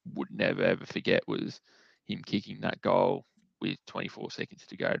would never ever forget was him kicking that goal with 24 seconds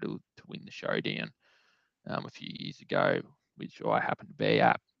to go to win the showdown a few years ago, which I happened to be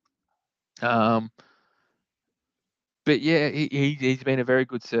at. But yeah, he's been a very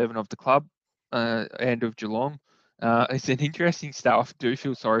good servant of the club and of Geelong. It's an interesting stuff. I do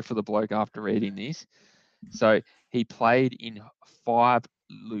feel sorry for the bloke after reading this. So he played in 5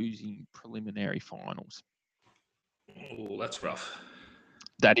 losing preliminary finals. Oh, that's rough.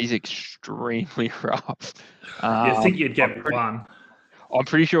 That is extremely rough. You think you'd I'm get one?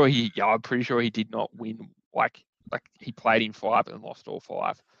 pretty sure he did not win. Like he played in 5 and lost all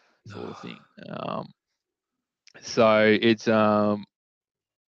 5, sort of thing. So it's yeah,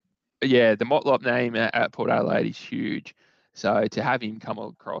 the Motlop name at Port Adelaide is huge. So to have him come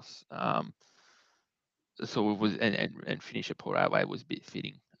across sort of was and finish at Port Adelaide was a bit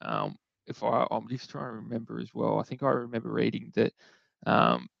fitting. If I'm just trying to remember as well, I think I remember reading that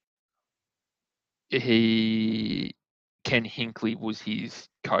Ken Hinkley was his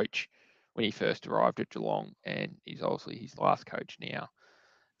coach when he first arrived at Geelong, and he's obviously his last coach now.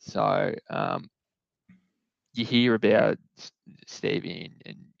 So you hear about Stevie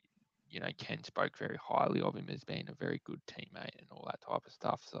and Ken spoke very highly of him as being a very good teammate and all that type of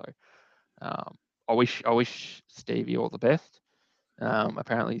stuff. So I wish Stevie all the best.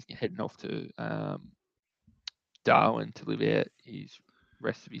 Apparently he's heading off to Darwin to live out his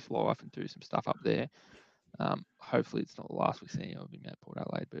rest of his life and do some stuff up there. Hopefully it's not the last we see of him at Port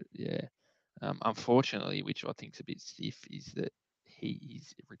Adelaide, but yeah. Unfortunately, which I think is a bit stiff, is that he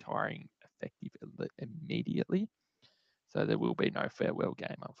is retiring effective immediately. So there will be no farewell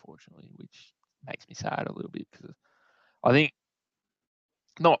game, unfortunately, which makes me sad a little bit because I think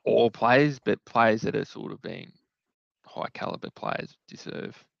not all players, but players that are sort of being high caliber players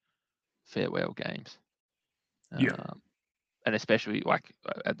deserve farewell games. Yeah. And especially like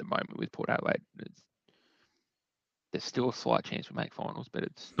at the moment with Port Adelaide, there's still a slight chance we make finals, but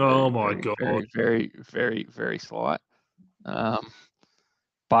it's Oh very, my very, God. very, very, very, very slight.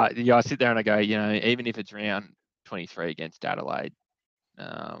 But yeah, I sit there and I go, even if it's round 23 against Adelaide,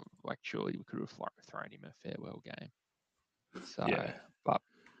 like surely we could have thrown him a farewell game. So, Yeah. but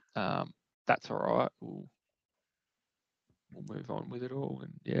that's all right. We'll move on with it all,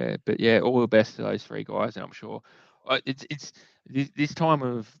 and yeah, all the best to those 3 guys, and I'm sure it's this time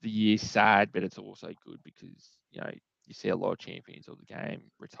of the year sad, but it's also good because you see a lot of champions of the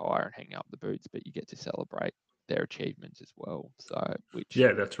game retire and hang up the boots, but you get to celebrate their achievements as well. So, which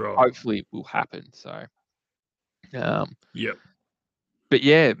Yeah, that's right. hopefully will happen. So, Yep. but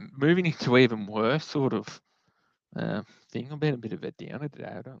yeah, moving into even worse sort of thing. I've been a bit of a downer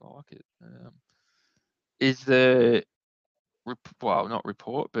today. I don't like it. Is the not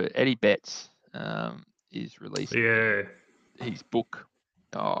report, but Eddie Betts is releasing his book.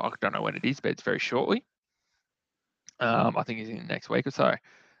 I don't know when it is, but it's very shortly. I think it's in the next week or so.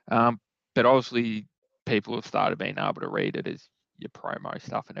 But obviously, people have started being able to read it as your promo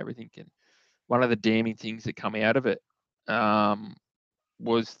stuff and everything. And one of the damning things that come out of it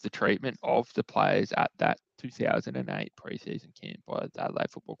was the treatment of the players at that 2008 preseason camp by the Adelaide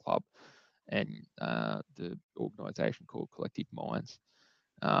Football Club and the organisation called Collective Minds.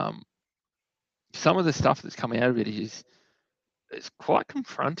 Some of the stuff that's coming out of it is quite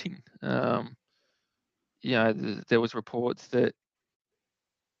confronting. There was reports that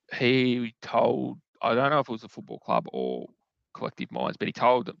he told, I don't know if it was a football club or Collective Minds, but he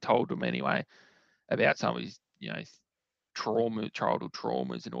told them anyway about some of his childhood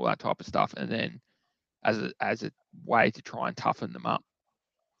traumas and all that type of stuff, and then as a way to try and toughen them up,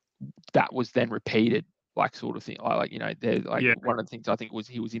 that was then repeated, like sort of thing. One of the things I think was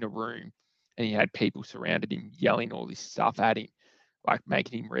he was in a room and he had people surrounded him yelling all this stuff at him, like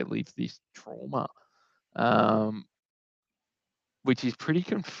making him relive this trauma, which is pretty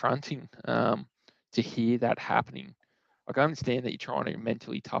confronting to hear that happening. Like, I understand that you're trying to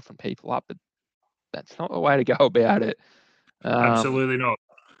mentally toughen people up, but that's not the way to go about it. Absolutely not.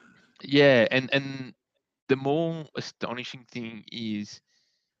 Yeah, and the more astonishing thing is,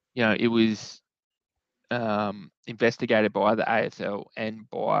 it was investigated by the AFL and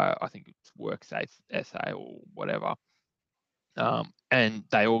by, I think it's WorkSafe SA or whatever, and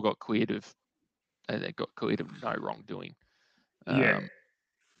they all got cleared of no wrongdoing. Yeah.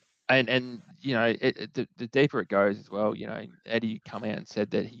 And the deeper it goes as well, Eddie come out and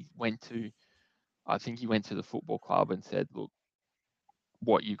said that he went to the football club and said, look,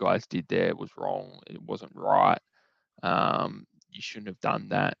 what you guys did there was wrong. It wasn't right. You shouldn't have done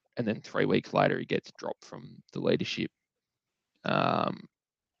that. And then 3 weeks later, he gets dropped from the leadership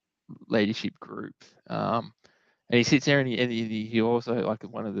group. And he sits there and he also, like,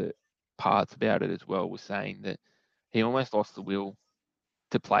 one of the parts about it as well was saying that he almost lost the will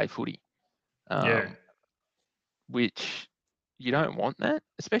to play footy, Yeah. which you don't want that,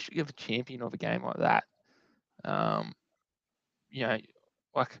 especially if a champion of a game like that. You know,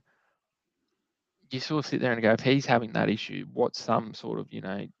 like, you sort of sit there and go, if he's having that issue, what's some sort of,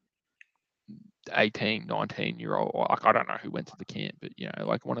 18, 19-year-old, like, I don't know who went to the camp, but,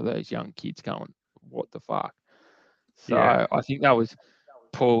 like one of those young kids going, what the fuck? So Yeah. I think that was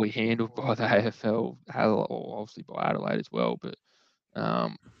poorly handled by the AFL, or obviously by Adelaide as well. But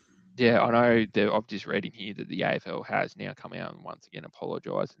yeah, I know that I've just read in here that the AFL has now come out and once again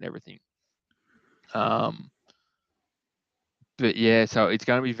apologised and everything. But yeah, so it's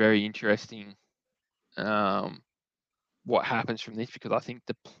going to be very interesting what happens from this, because I think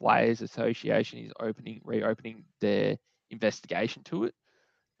the Players Association is reopening their investigation to it,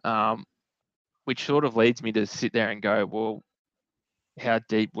 which sort of leads me to sit there and go, well, how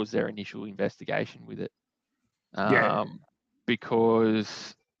deep was their initial investigation with it? Yeah.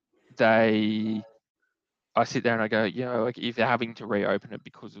 Because I sit there and I go, like, if they're having to reopen it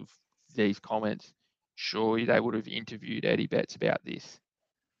because of these comments, surely they would have interviewed Eddie Betts about this,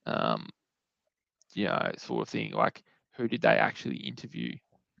 sort of thing. Like, who did they actually interview Yeah.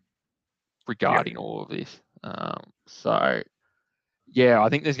 regarding all of this? So, yeah, I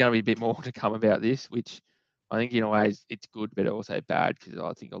think there's going to be a bit more to come about this, which I think in a way it's good, but also bad, because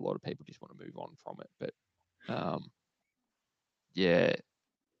I think a lot of people just want to move on from it. But yeah,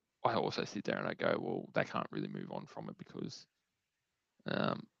 I also sit there and I go, well, they can't really move on from it because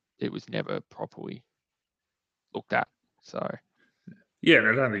it was never properly looked at. So Yeah, and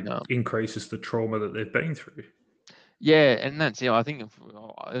it only um, increases the trauma that they've been through. yeah, and that's, I think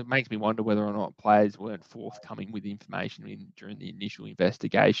it makes me wonder whether or not players weren't forthcoming with information during the initial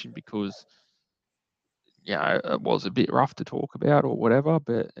investigation, because it was a bit rough to talk about or whatever.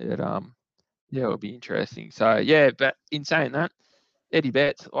 But it would be interesting. So yeah, but in saying that, Eddie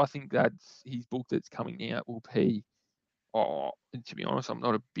Betts, I think that's his book that's coming out will be. Oh, and to be honest, I'm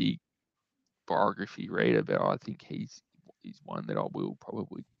not a big biography reader, but I think he's one that I will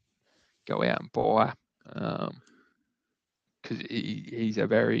probably go out and buy, because he's a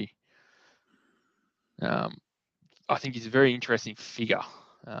very, I think he's a very interesting figure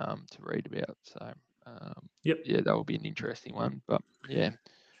to read about. So Yep. yeah, that will be an interesting one. But yeah,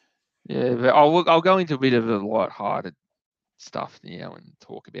 but I'll go into a bit of the light-hearted stuff now and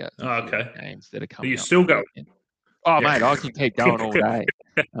talk about Oh, a few of okay. the games that are Are you coming up still this going? weekend. Oh, Yeah. mate, I can keep going all day.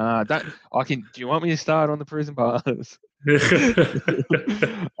 Do you want me to start on the prison bars?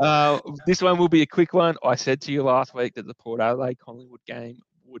 This one will be a quick one. I said to you last week that the Port Adelaide Collingwood game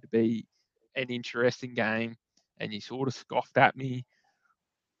would be an interesting game, and you sort of scoffed at me.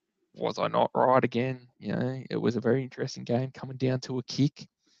 Was I not right again? It was a very interesting game coming down to a kick.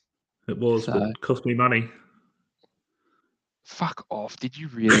 It was, So but it cost me money. fuck off. Did you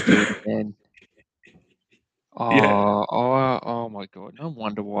really do it again? Yeah. Oh my God. No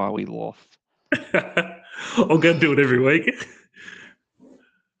wonder why we lost. I'll go do it every week.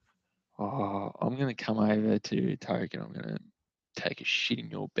 Oh, I'm going to come over to Token. I'm going to take a shit in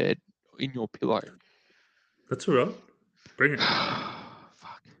your bed, in your pillow. That's all right. Bring it.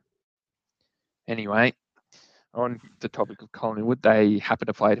 Fuck. Anyway, on the topic of Collingwood, they happen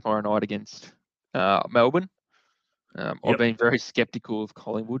to play tomorrow night against Melbourne. I've Yep. been very sceptical of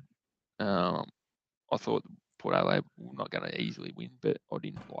Collingwood. I thought Port Adelaide were not going to easily win, but I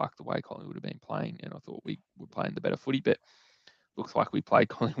didn't like the way Collingwood have been playing, and I thought we were playing the better footy. But looks like we played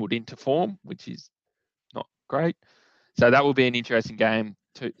Collingwood into form, which is not great. So that will be an interesting game,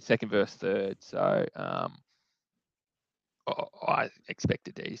 second versus third. So I expect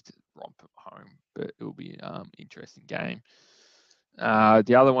the D's to romp home, but it will be an interesting game.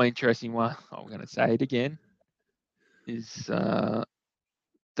 The other one interesting one, I'm going to say it again, is the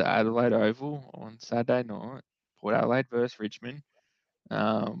Adelaide Oval on Saturday night. Port Adelaide versus Richmond.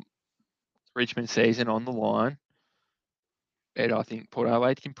 Richmond season on the line. And I think Port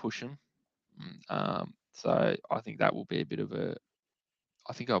Adelaide can push them. So I think that will be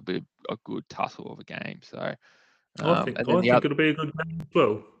I think it'll be a good tussle of a game. So, I and think then I the think other, it'll be a good game as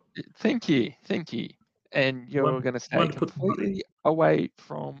well. thank you. And you're One going to stay one to put the money. completely away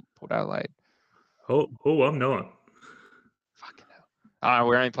from Port Adelaide. Oh, I'm not. Fucking hell.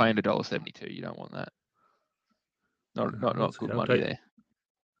 We're only playing $1.72. You don't want that. Not good I'll money take there.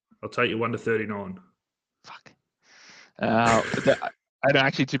 I'll take you 1-39. Fuck. And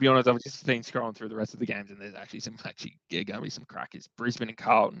actually, to be honest, I've just been scrolling through the rest of the games, and there's actually going to be some crackers. Brisbane and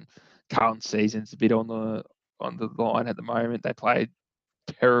Carlton. Carlton's season's a bit on the line at the moment. They played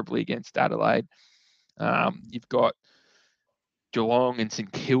terribly against Adelaide. You've got Geelong and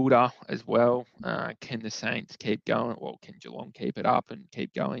St Kilda as well. Can the Saints keep going? Well, can Geelong keep it up and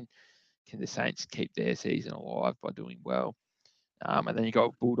keep going? Can the Saints keep their season alive by doing well? And then you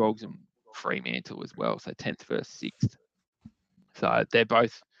got Bulldogs and Fremantle as well, so 10th versus 6th. So they're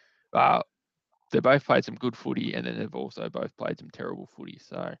both played some good footy, and then they've also both played some terrible footy.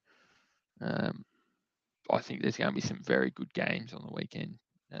 So I think there's going to be some very good games on the weekend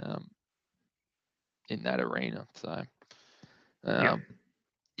in that arena. So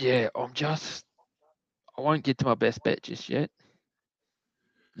yeah, I won't get to my best bet just yet.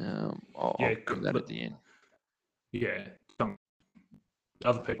 I'll do that at the end. Yeah, some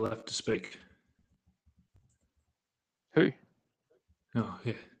other people have to speak. Who? Oh,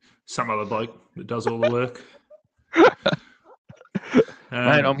 yeah. Some other bloke that does all the work.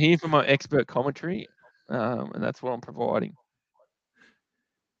 Mate, I'm here for my expert commentary, and that's what I'm providing.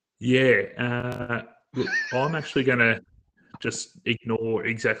 Yeah. Look, I'm actually going to just ignore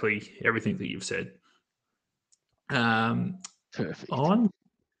exactly everything that you've said. Perfect.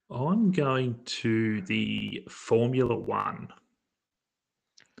 I'm going to the Formula One.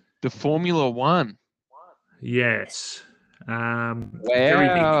 The Formula One. Yes.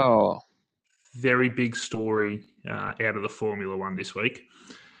 Wow. Very big story out of the Formula One this week.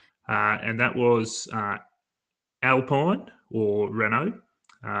 And that was Alpine or Renault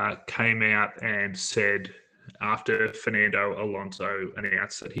came out and said after Fernando Alonso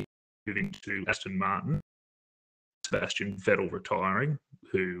announced that he was moving to Aston Martin, Sebastian Vettel retiring,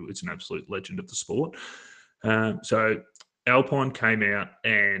 who is an absolute legend of the sport. So Alpine came out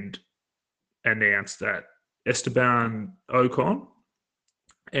and announced that Esteban Ocon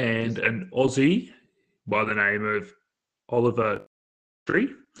and an Aussie by the name of Oliver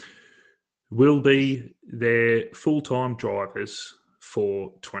Tree will be their full-time drivers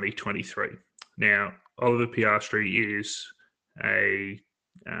for 2023. Now, Oliver Piastri is a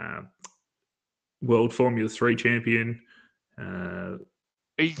World Formula 3 champion.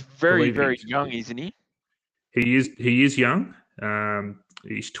 He's very young, isn't he? He is young.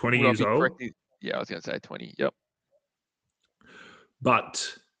 He's 20 years old. Yeah, I was going to say 20. Yep.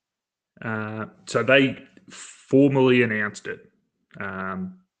 But so they formally announced it.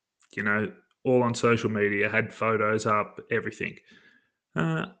 All on social media, had photos up, everything.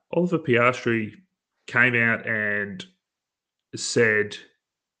 Oliver Piastri came out and said,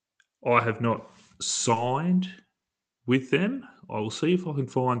 I have not signed with them. I will see if I can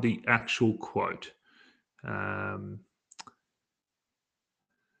find the actual quote. It's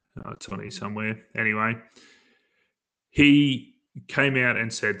on here somewhere. Anyway, he came out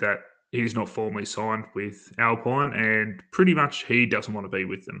and said that he's not formally signed with Alpine, and pretty much he doesn't want to be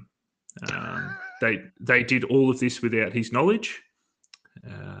with them. They did all of this without his knowledge,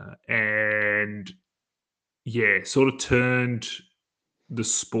 and yeah, sort of turned the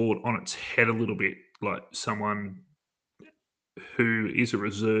sport on its head a little bit. Like someone who is a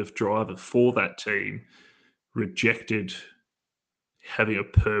reserve driver for that team rejected having a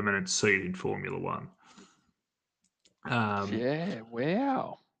permanent seat in Formula One. Yeah,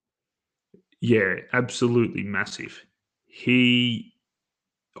 wow. Yeah, absolutely massive. I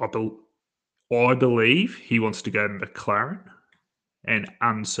believe he wants to go to McLaren and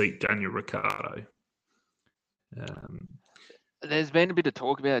unseat Daniel Ricciardo. There's been a bit of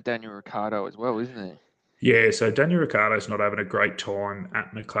talk about Daniel Ricciardo as well, isn't there? Yeah, so Daniel Ricciardo's not having a great time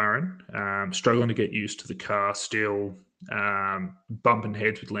at McLaren, struggling to get used to the car still, bumping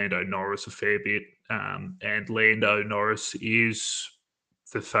heads with Lando Norris a fair bit, and Lando Norris is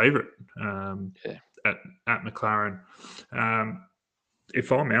the favourite at McLaren.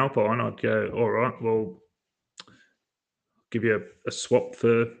 If I'm Alpine, I'd go, all right, well, give you a swap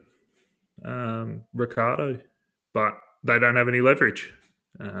for Ricciardo, but they don't have any leverage.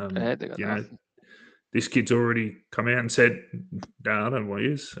 They got nothing. This kid's already come out and said, no, I don't want to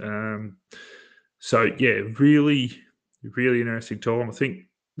use. So, yeah, really, really interesting time. I think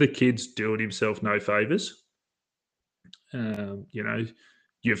the kid's doing himself no favours.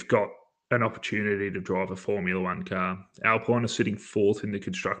 You've got an opportunity to drive a Formula One car. Alpine are sitting fourth in the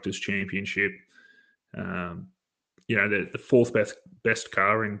Constructors' Championship. They're the fourth best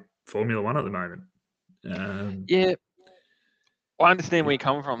car in Formula One at the moment. Yeah, I understand where you're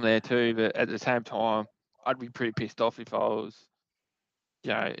coming from there too, but at the same time, I'd be pretty pissed off if I was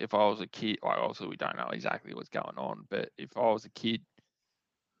a kid. Like, obviously, we don't know exactly what's going on, but if I was a kid,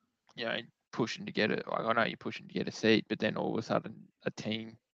 pushing to get it, like I know you're pushing to get a seat, but then all of a sudden a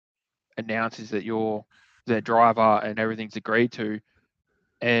team announces that you're their driver and everything's agreed to,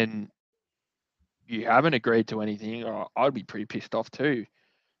 and you haven't agreed to anything, I'd be pretty pissed off too.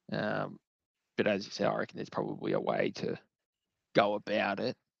 But as you say, I reckon there's probably a way to go about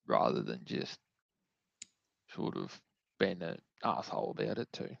it rather than just sort of being an asshole about it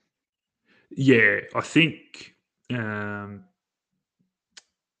too. Yeah, I think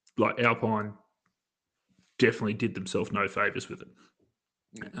like Alpine definitely did themselves no favors with it.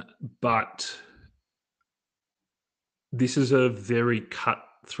 But this is a very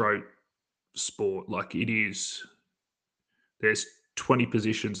cutthroat sport. Like it is, there's 20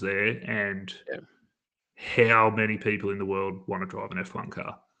 positions there, and Yeah. how many people in the world want to drive an F1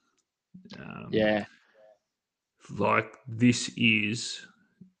 car? Yeah. Like this is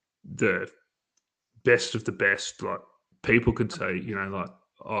the best of the best. Like people could say, like,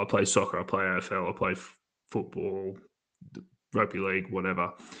 oh, I play soccer, I play AFL, I play football, rugby league,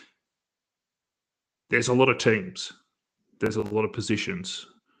 whatever. There's a lot of teams. There's a lot of positions.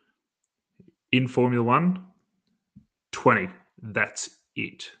 In Formula One, 20. That's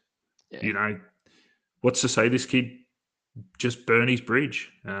it. Yeah. What's to say this kid just burn his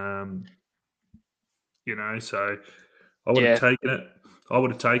bridge? So I would have Yeah. taken it. I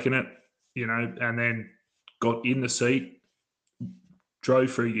would have taken it, and then got in the seat,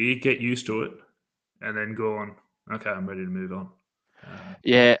 drove for a year, get used to it, and then gone, okay, I'm ready to move on.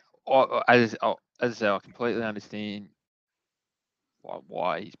 Yeah. As I say, I completely understand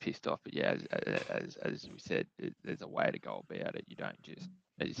why he's pissed off. But yeah, as we said, there's a way to go about it. You don't just,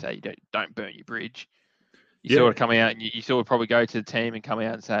 as you say, you don't burn your bridge. You Yeah, sort of come out and you sort of probably go to the team and come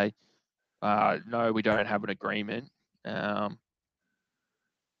out and say, no, we don't have an agreement.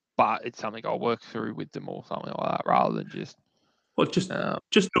 But it's something I'll work through with them or something like that, rather than just well, just go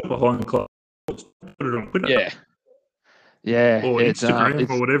behind the closed doors, put it on Twitter yeah, or it's Instagram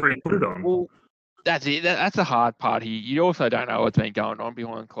or whatever you put it on. well, that's it. That's a hard part here. You also don't know what's been going on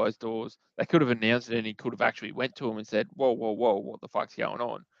behind closed doors. They could have announced it, and he could have actually went to him and said, "Whoa, whoa, whoa, what the fuck's going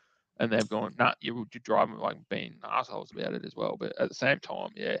on?" And they've gone, "Nah, you're driving like being assholes about it as well." But at the same time,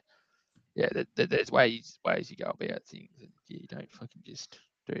 yeah, there's ways you go about things, and you don't fucking just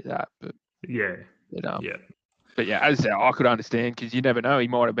do that. But Yeah, but, yeah, but yeah, as I said, I could understand because you never know. He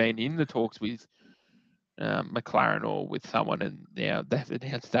might have been in the talks with McLaren or with someone, and now they've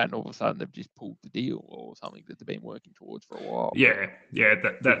announced that, and all of a sudden they've just pulled the deal or something that they've been working towards for a while. But yeah.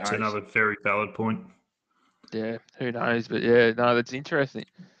 who That's knows? another very valid point. Yeah, who knows? But yeah, no, that's interesting.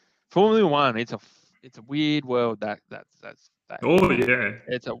 Formula One, it's a weird world. That Oh is. yeah,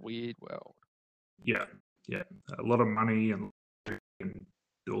 It's a weird world. yeah, yeah. A lot of money and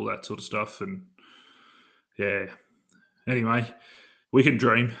all that sort of stuff, and yeah. Anyway, we can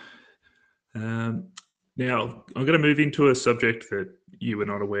dream. Now, I'm going to move into a subject that you were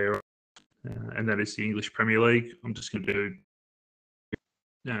not aware of, and that is the English Premier League. I'm just going to do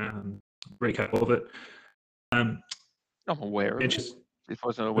recap of it. I'm aware of it. Manchester, If I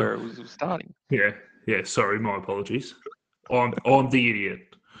wasn't aware it was starting. yeah. Sorry, my apologies. I'm the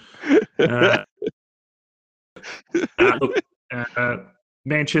idiot. Look,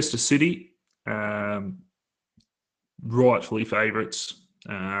 Manchester City, rightfully favourites.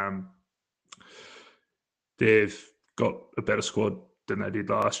 They've got a better squad than they did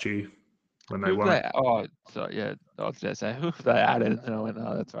last year when they Who won they? it. Oh, so yeah, I was going to say who have they added, and then I went,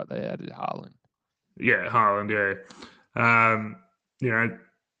 oh, that's right, they added Haaland. Yeah, Haaland. Yeah,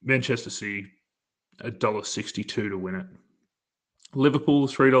 Manchester City $1.62 to win it. Liverpool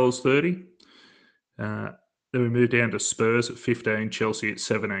 $3.30. Then we move down to Spurs at 15, Chelsea at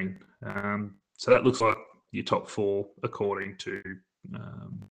 17. So that looks like your top four according to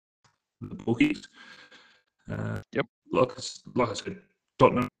the bookies. Yep. Like I said,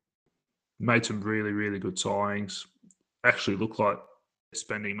 Tottenham made some really, really good signings. Actually look like they're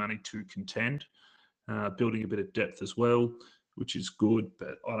spending money to contend, building a bit of depth as well, which is good.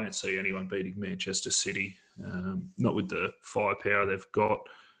 But I don't see anyone beating Manchester City, not with the firepower they've got.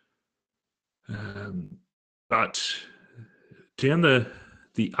 But down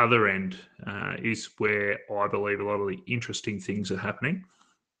the other end is where I believe a lot of the interesting things are happening.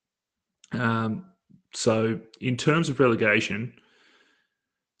 So in terms of relegation,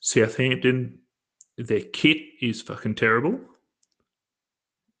 Southampton, their kit is fucking terrible.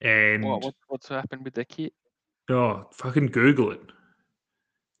 And What's happened with their kit? fucking Google it.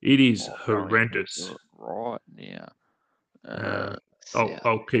 It is Oh, going into horrendous. it right now. Uh, South.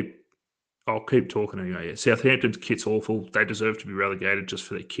 I'll keep talking anyway. Yeah, Southampton's kit's awful. They deserve to be relegated just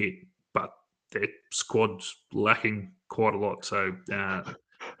for their kit, but their squad's lacking quite a lot. So,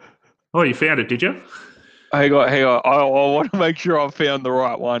 oh, you found it, did you? Hang on. I want to make sure I found the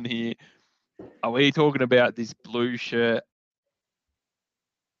right one here. Are we talking about this blue shirt?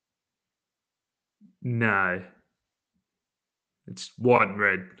 No, it's white and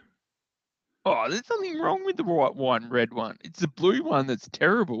red. Oh, there's nothing wrong with the white one, red one. It's the blue one that's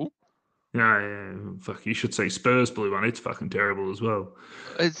terrible. Yeah, fuck, you should see Spurs blue one. It's fucking terrible as well.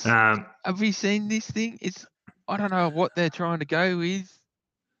 It's. Have you seen this thing? I don't know what they're trying to go with.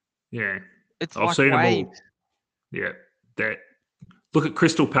 Yeah, It's I've like seen them waves. all. Yeah, that. Look at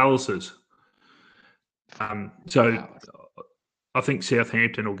Crystal Palace's. So Palace. I think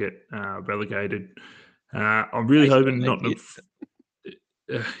Southampton will get relegated. I'm really They still hoping need to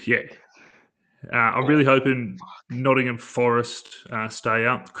Nottingham. Yeah, I'm Oh, really hoping fuck. Nottingham Forest stay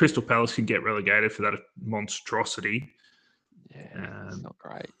up. Crystal Palace can get relegated for that monstrosity. Yeah, it's Um, not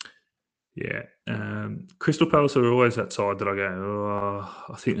great. yeah, Crystal Palace are always that side that I go,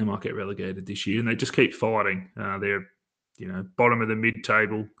 oh, I think they might get relegated this year, and they just keep fighting. They're, bottom of the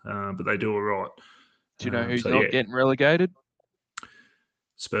mid-table, but they do all right. Do you know who's So not yeah, getting relegated?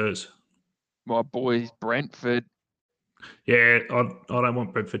 Spurs. My boys, Brentford. Yeah, I don't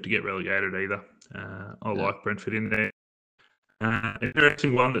want Brentford to get relegated either. I No. like Brentford in there.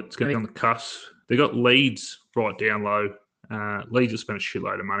 Interesting one that's going to be I on the cusp. They got Leeds right down low. Leeds have spent a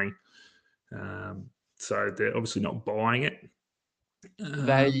shitload of money, so they're obviously not buying it.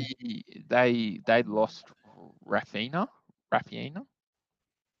 They they lost Rafinha. Rafinha.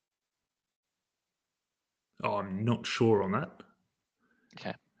 I'm not sure on that.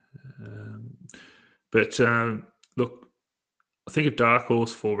 Okay. Um, but look, I think a dark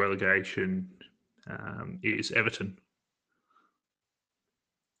horse for relegation is Everton.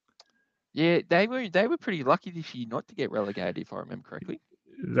 Yeah, they were pretty lucky this year not to get relegated, if I remember correctly.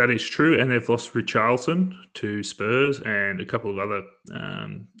 That is true, and they've lost Richarlison to Spurs and a couple of other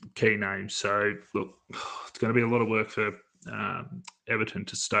key names. So look, it's going to be a lot of work for Everton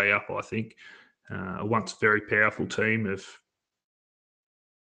to stay up. I think a once very powerful team of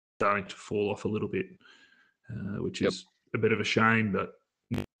starting to fall off a little bit, which Yep. is a bit of a shame. But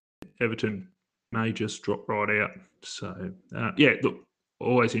Everton may just drop right out. So yeah, look,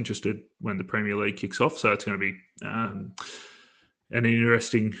 always interested when the Premier League kicks off. So it's going to be an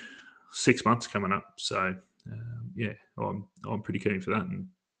interesting 6 months coming up. So yeah, I'm pretty keen for that. And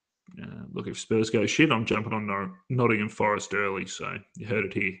look, if Spurs go shit, I'm jumping on Nottingham Forest early. So you heard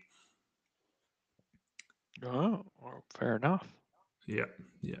it here. Oh, well, fair enough. Yeah,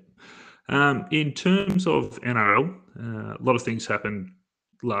 yeah. In terms of NRL, a lot of things happened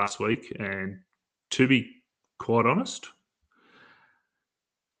last week, and to be quite honest,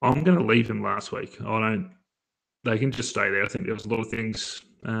 I'm going to leave them last week. I don't. They can just stay there. I think there was a lot of things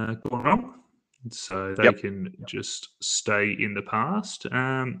going wrong, so they Yep. can just stay in the past.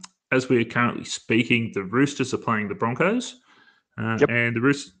 As we are currently speaking, the Roosters are playing the Broncos, Yep. and the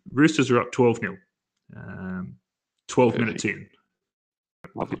Roosters are up 12-0. 12 minutes Perfect. in.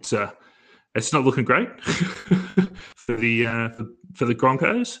 Look, Lovely. it's not looking great for the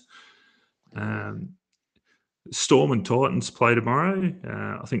Broncos. Storm and Titans play tomorrow.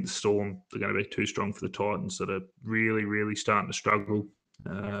 I think the Storm are going to be too strong for the Titans that are really, really starting to struggle.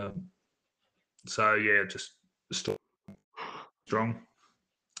 So yeah, just Storm strong.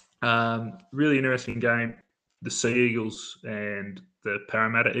 Really interesting game. The Sea Eagles and the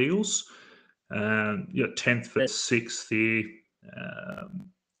Parramatta Eagles. You got 10th versus 6th here.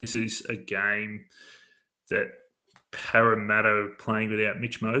 This is a game that Parramatta are playing without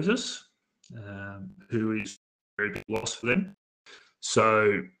Mitch Moses, who is a very big loss for them.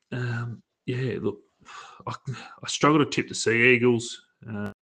 So, yeah, look, I struggle to tip the Sea Eagles.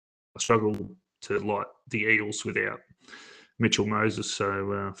 I struggle to like the Eagles without Mitchell Moses.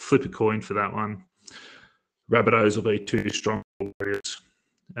 So, flip a coin for that one. Rabbitohs will be too strong.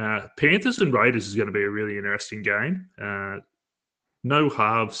 Panthers and Raiders is going to be a really interesting game. No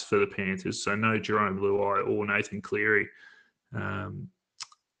halves for the Panthers, so no Jerome Luai or Nathan Cleary. I'm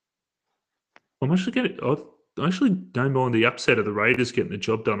actually getting. I actually don't mind the upset of the Raiders getting the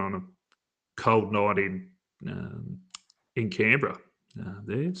job done on a cold night in Canberra.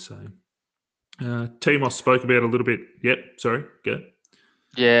 There, so team I spoke about a little bit. Yep, sorry, go.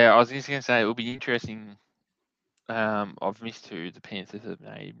 Yeah, I was just going to say it will be interesting. I've missed who the Panthers have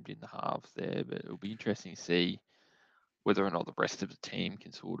named in the halves there, but it'll be interesting to see whether or not the rest of the team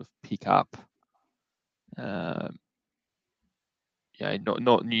can sort of pick up. Not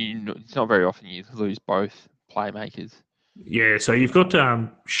new. It's not very often you lose both playmakers. Yeah, so you've got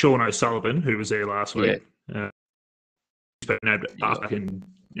Sean O'Sullivan, who was there last Yeah, week. He's been named you got and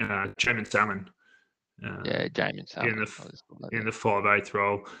Jamin Salmon. Jamin In Salmon. the 5'8"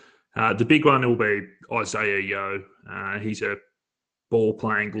 role. The big one will be Isaiah Yo. He's a ball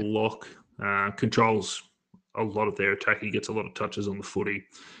playing lock, controls a lot of their attack. He gets a lot of touches on the footy.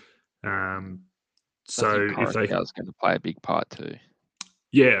 I think So if they, Korotkow's going to play a big part too.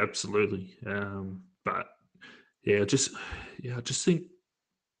 Yeah, absolutely. But I just think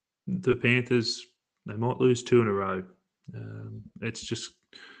the Panthers, they might lose two in a row. It's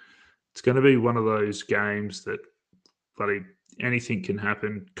going to be one of those games that bloody anything can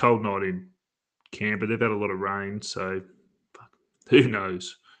happen. Cold night in Canberra, they've had a lot of rain, so who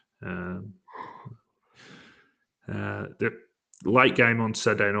knows? Um, the late game on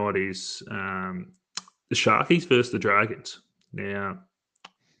Saturday night is the Sharkies versus the Dragons. Now,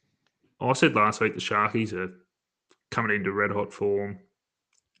 I said last week the Sharkies are coming into red hot form.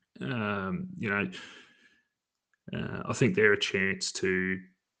 You know, I think they're a chance to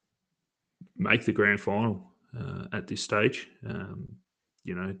make the grand final at this stage.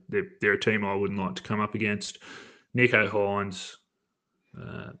 They're a team I wouldn't like to come up against. Nico Hines,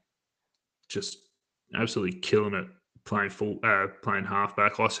 uh, just absolutely killing it playing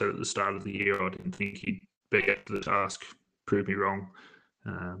halfback. I said at the start of the year I didn't think he'd be up to the task. Prove me wrong.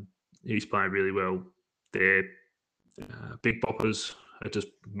 He's playing really well. Their big boppers are just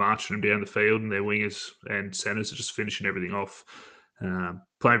marching them down the field, and their wingers and centres are just finishing everything off.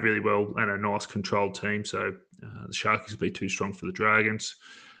 Playing really well and a nice controlled team. So the Sharkies will be too strong for the Dragons.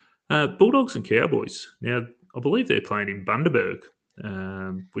 Bulldogs and Cowboys. Now, I believe they're playing in Bundaberg,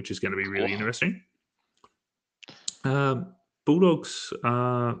 which is going to be really interesting. Bulldogs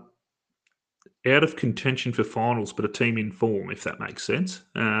are out of contention for finals, but a team in form, if that makes sense.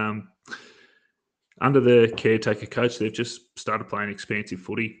 Under the caretaker coach, they've just started playing expansive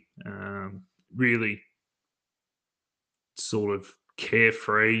footy. Really sort of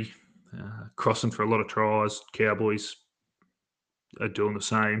carefree, crossing for a lot of tries. Cowboys are doing the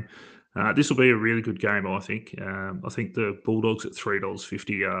same. This will be a really good game, I think. I think the Bulldogs at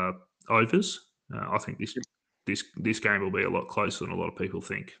 $3.50 are overs. I think this game will be a lot closer than a lot of people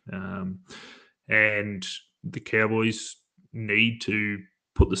think. And the Cowboys need to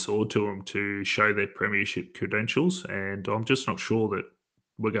put the sword to them to show their premiership credentials. And I'm just not sure that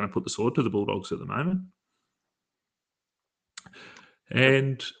we're going to put the sword to the Bulldogs at the moment.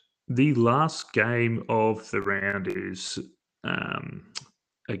 And the last game of the round is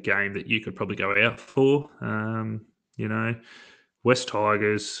a game that you could probably go out for. West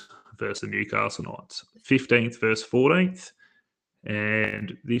Tigers versus the Newcastle Knights, 15th versus 14th.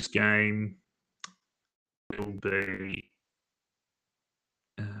 And this game will be,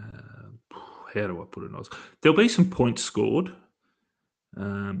 how do I put it? There'll be some points scored,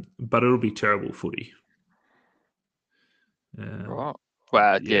 but it'll be terrible footy. Right.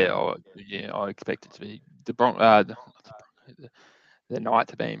 Well, I expect it to be the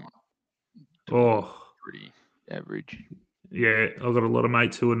Knights have been pretty average. Yeah, I've got a lot of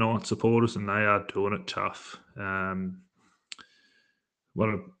mates who are Knights supporters, and they are doing it tough. One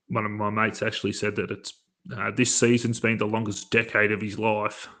of my mates actually said that it's this season's been the longest decade of his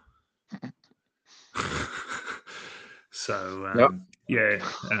life. So and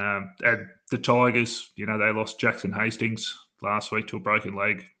the Tigers, they lost Jackson Hastings last week to a broken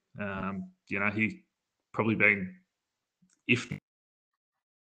leg. He probably been, if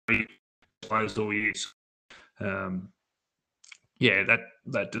he plays all years. That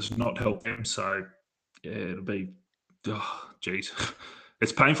does not help them. So it'll be,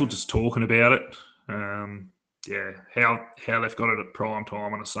 it's painful just talking about it. How they've got it at prime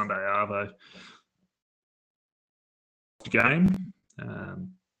time on a Sunday arvo game.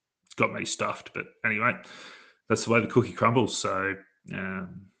 It's got me stuffed, but anyway, that's the way the cookie crumbles. So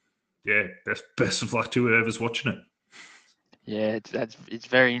best of luck to whoever's watching it. Yeah, it's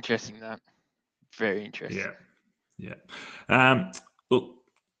very interesting. That very interesting. Yeah. Look,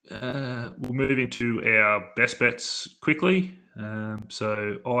 we'll move into our best bets quickly.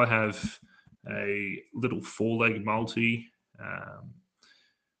 So I have a little 4-leg multi. I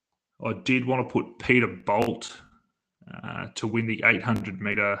did want to put Peter Bolt to win the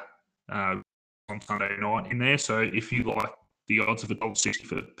 800-meter on Sunday night in there. So if you like the odds of $1.60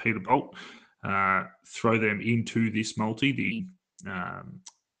 for Peter Bolt, throw them into this multi.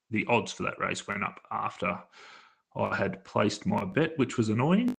 The odds for that race went up after I had placed my bet, which was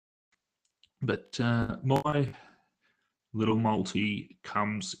annoying. But my little multi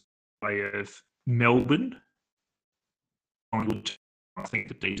comes by of Melbourne. I think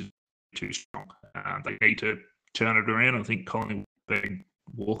that these are too strong. They need to turn it around. I think Collingwood been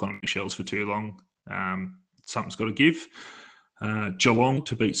walk on shells for too long. Something's got to give. Geelong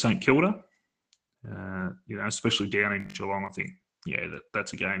to beat St Kilda. Especially down in Geelong, I think,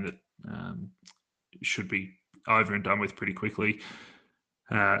 that's a game that should be over and done with pretty quickly.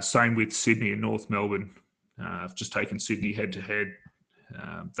 Same with Sydney and North Melbourne. I've just taken Sydney head-to-head.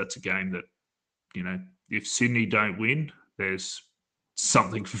 That's a game that, if Sydney don't win, there's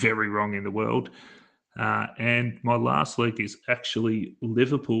something very wrong in the world. And my last leg is actually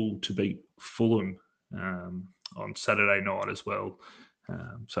Liverpool to beat Fulham on Saturday night as well.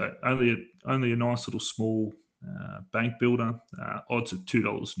 So only a nice little small bank builder. Odds of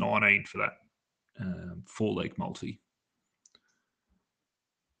 $2.19 for that 4-leg multi.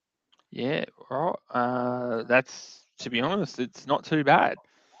 Yeah, right. That's, to be honest, it's not too bad.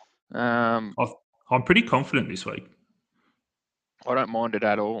 I'm pretty confident this week. I don't mind it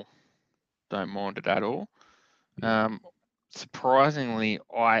at all. Surprisingly,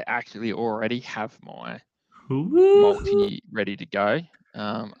 I actually already have my multi ready to go.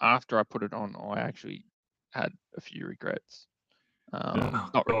 After I put it on, I actually had a few regrets.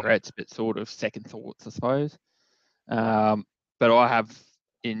 Not regrets, but sort of second thoughts, I suppose. But I have,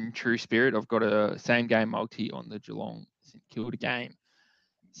 in true spirit, I've got a same game multi on the Geelong St Kilda game.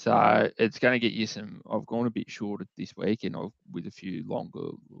 So it's going to get you some. I've gone a bit shorter this week, and with a few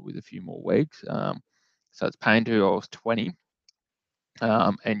more weeks. So it's paying $2.20.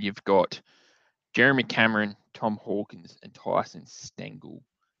 And you've got Jeremy Cameron, Tom Hawkins, and Tyson Stengel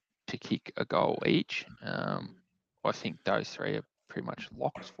to kick a goal each. I think those three are pretty much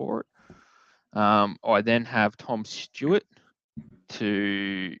locks for it. I then have Tom Stewart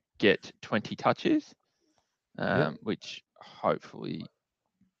to get 20 touches, which hopefully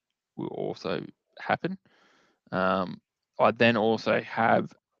will also happen. I then also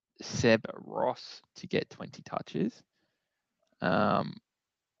have Seb Ross to get 20 touches,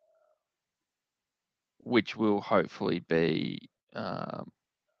 which will hopefully be a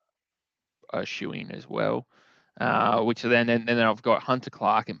shoe-in as well. Which then I've got Hunter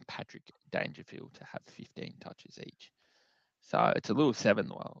Clark and Patrick Dangerfield to have 15 touches each. So it's a little it's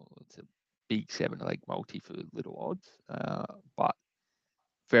a big 7-leg multi for little odds, but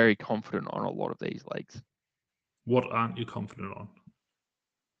very confident on a lot of these legs. What aren't you confident on?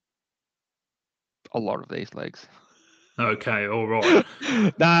 A lot of these legs. Okay, all right.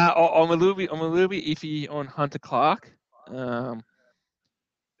 Nah, I'm a little bit iffy on Hunter Clark.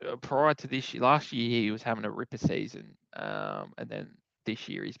 Prior to this year, last year he was having a ripper season, and then this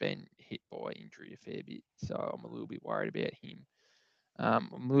year he's been hit by injury a fair bit, so I'm a little bit worried about him.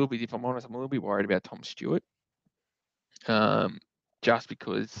 If I'm honest, I'm a little bit worried about Tom Stewart, just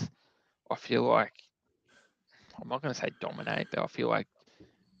because I feel like, I'm not going to say dominate, but I feel like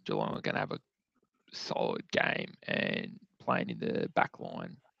Geelong are going to have a solid game, and playing in the back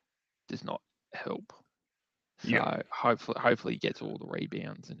line does not help. So hopefully he gets all the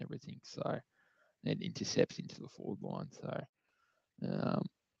rebounds and everything. So, and intercepts into the forward line. So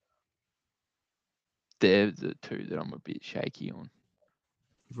they're the two that I'm a bit shaky on.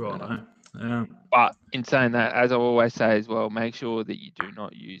 Right. But in saying that, as I always say as well, make sure that you do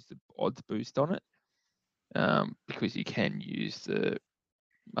not use the odds boost on it, because you can use the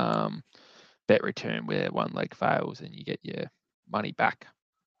bet return where one leg fails and you get your money back.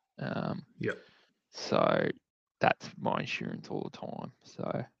 So that's my insurance all the time.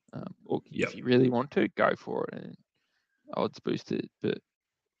 So if you really want to, go for it and odds boost it. But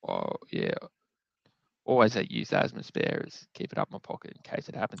always use that as my spares. Keep it up in my pocket in case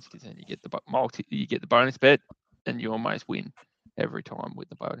it happens, because then you get the bonus bet, and you almost win every time with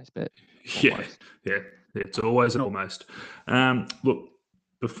the bonus bet. Almost. Yeah. It's always an almost. Look,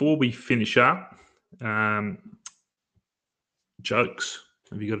 before we finish up, jokes.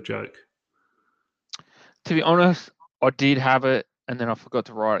 Have you got a joke? To be honest, I did have it, and then I forgot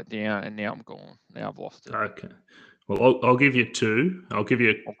to write it down, and now I'm gone. Now I've lost it. Okay. Well, I'll give you two. I'll give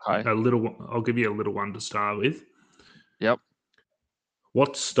you a little. I'll give you a little one to start with. Yep.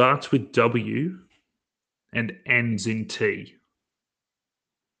 What starts with W and ends in T?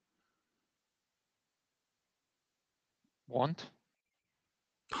 Want?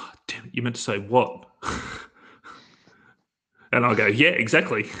 Oh, damn it! You meant to say what? And I'll go, yeah,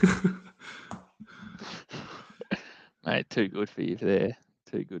 exactly. Mate, too good for you there.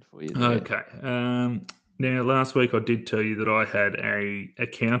 Too good for you there. Okay. Now, last week I did tell you that I had a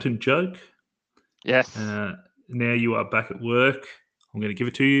accountant joke. Yes. Now you are back at work. I'm going to give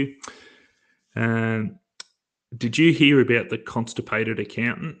it to you. Did you hear about the constipated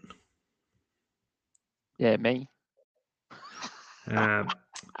accountant? Yeah, me.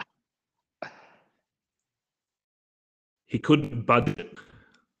 He couldn't budget,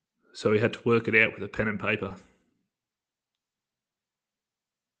 so he had to work it out with a pen and paper.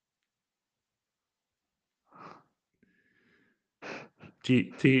 Do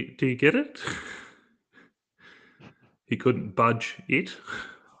you get it? He couldn't budge it.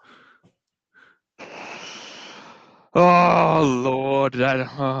 Oh Lord,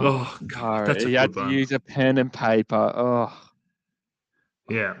 God, that's a you good had to one. use a pen and paper. Oh,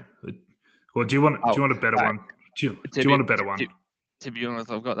 Yeah. Or do you want a better one? Do you want a better one? To be honest,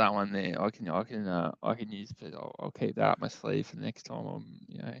 I've got that one there. I can use it. I'll keep that up my sleeve for the next time I'm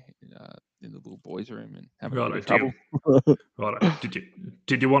in the little boys' room and having a bit of trouble. Right.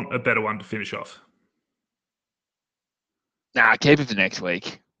 Did you want a better one to finish off? Nah, keep it for next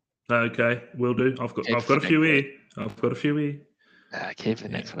week. Okay, will do. I've got a few here. Keep it for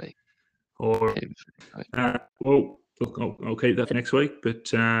next week. Or well, look, I'll keep that for next week. But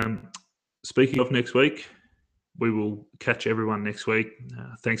speaking of next week, we will catch everyone next week.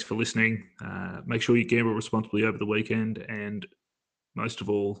 Thanks for listening. Make sure you gamble responsibly over the weekend, and most of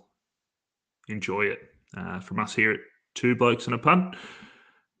all, enjoy it. From us here at Two Blokes and a Punt,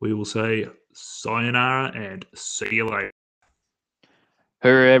 we will say sayonara and see you later.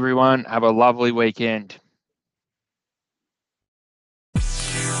 Hooray, everyone. Have a lovely weekend.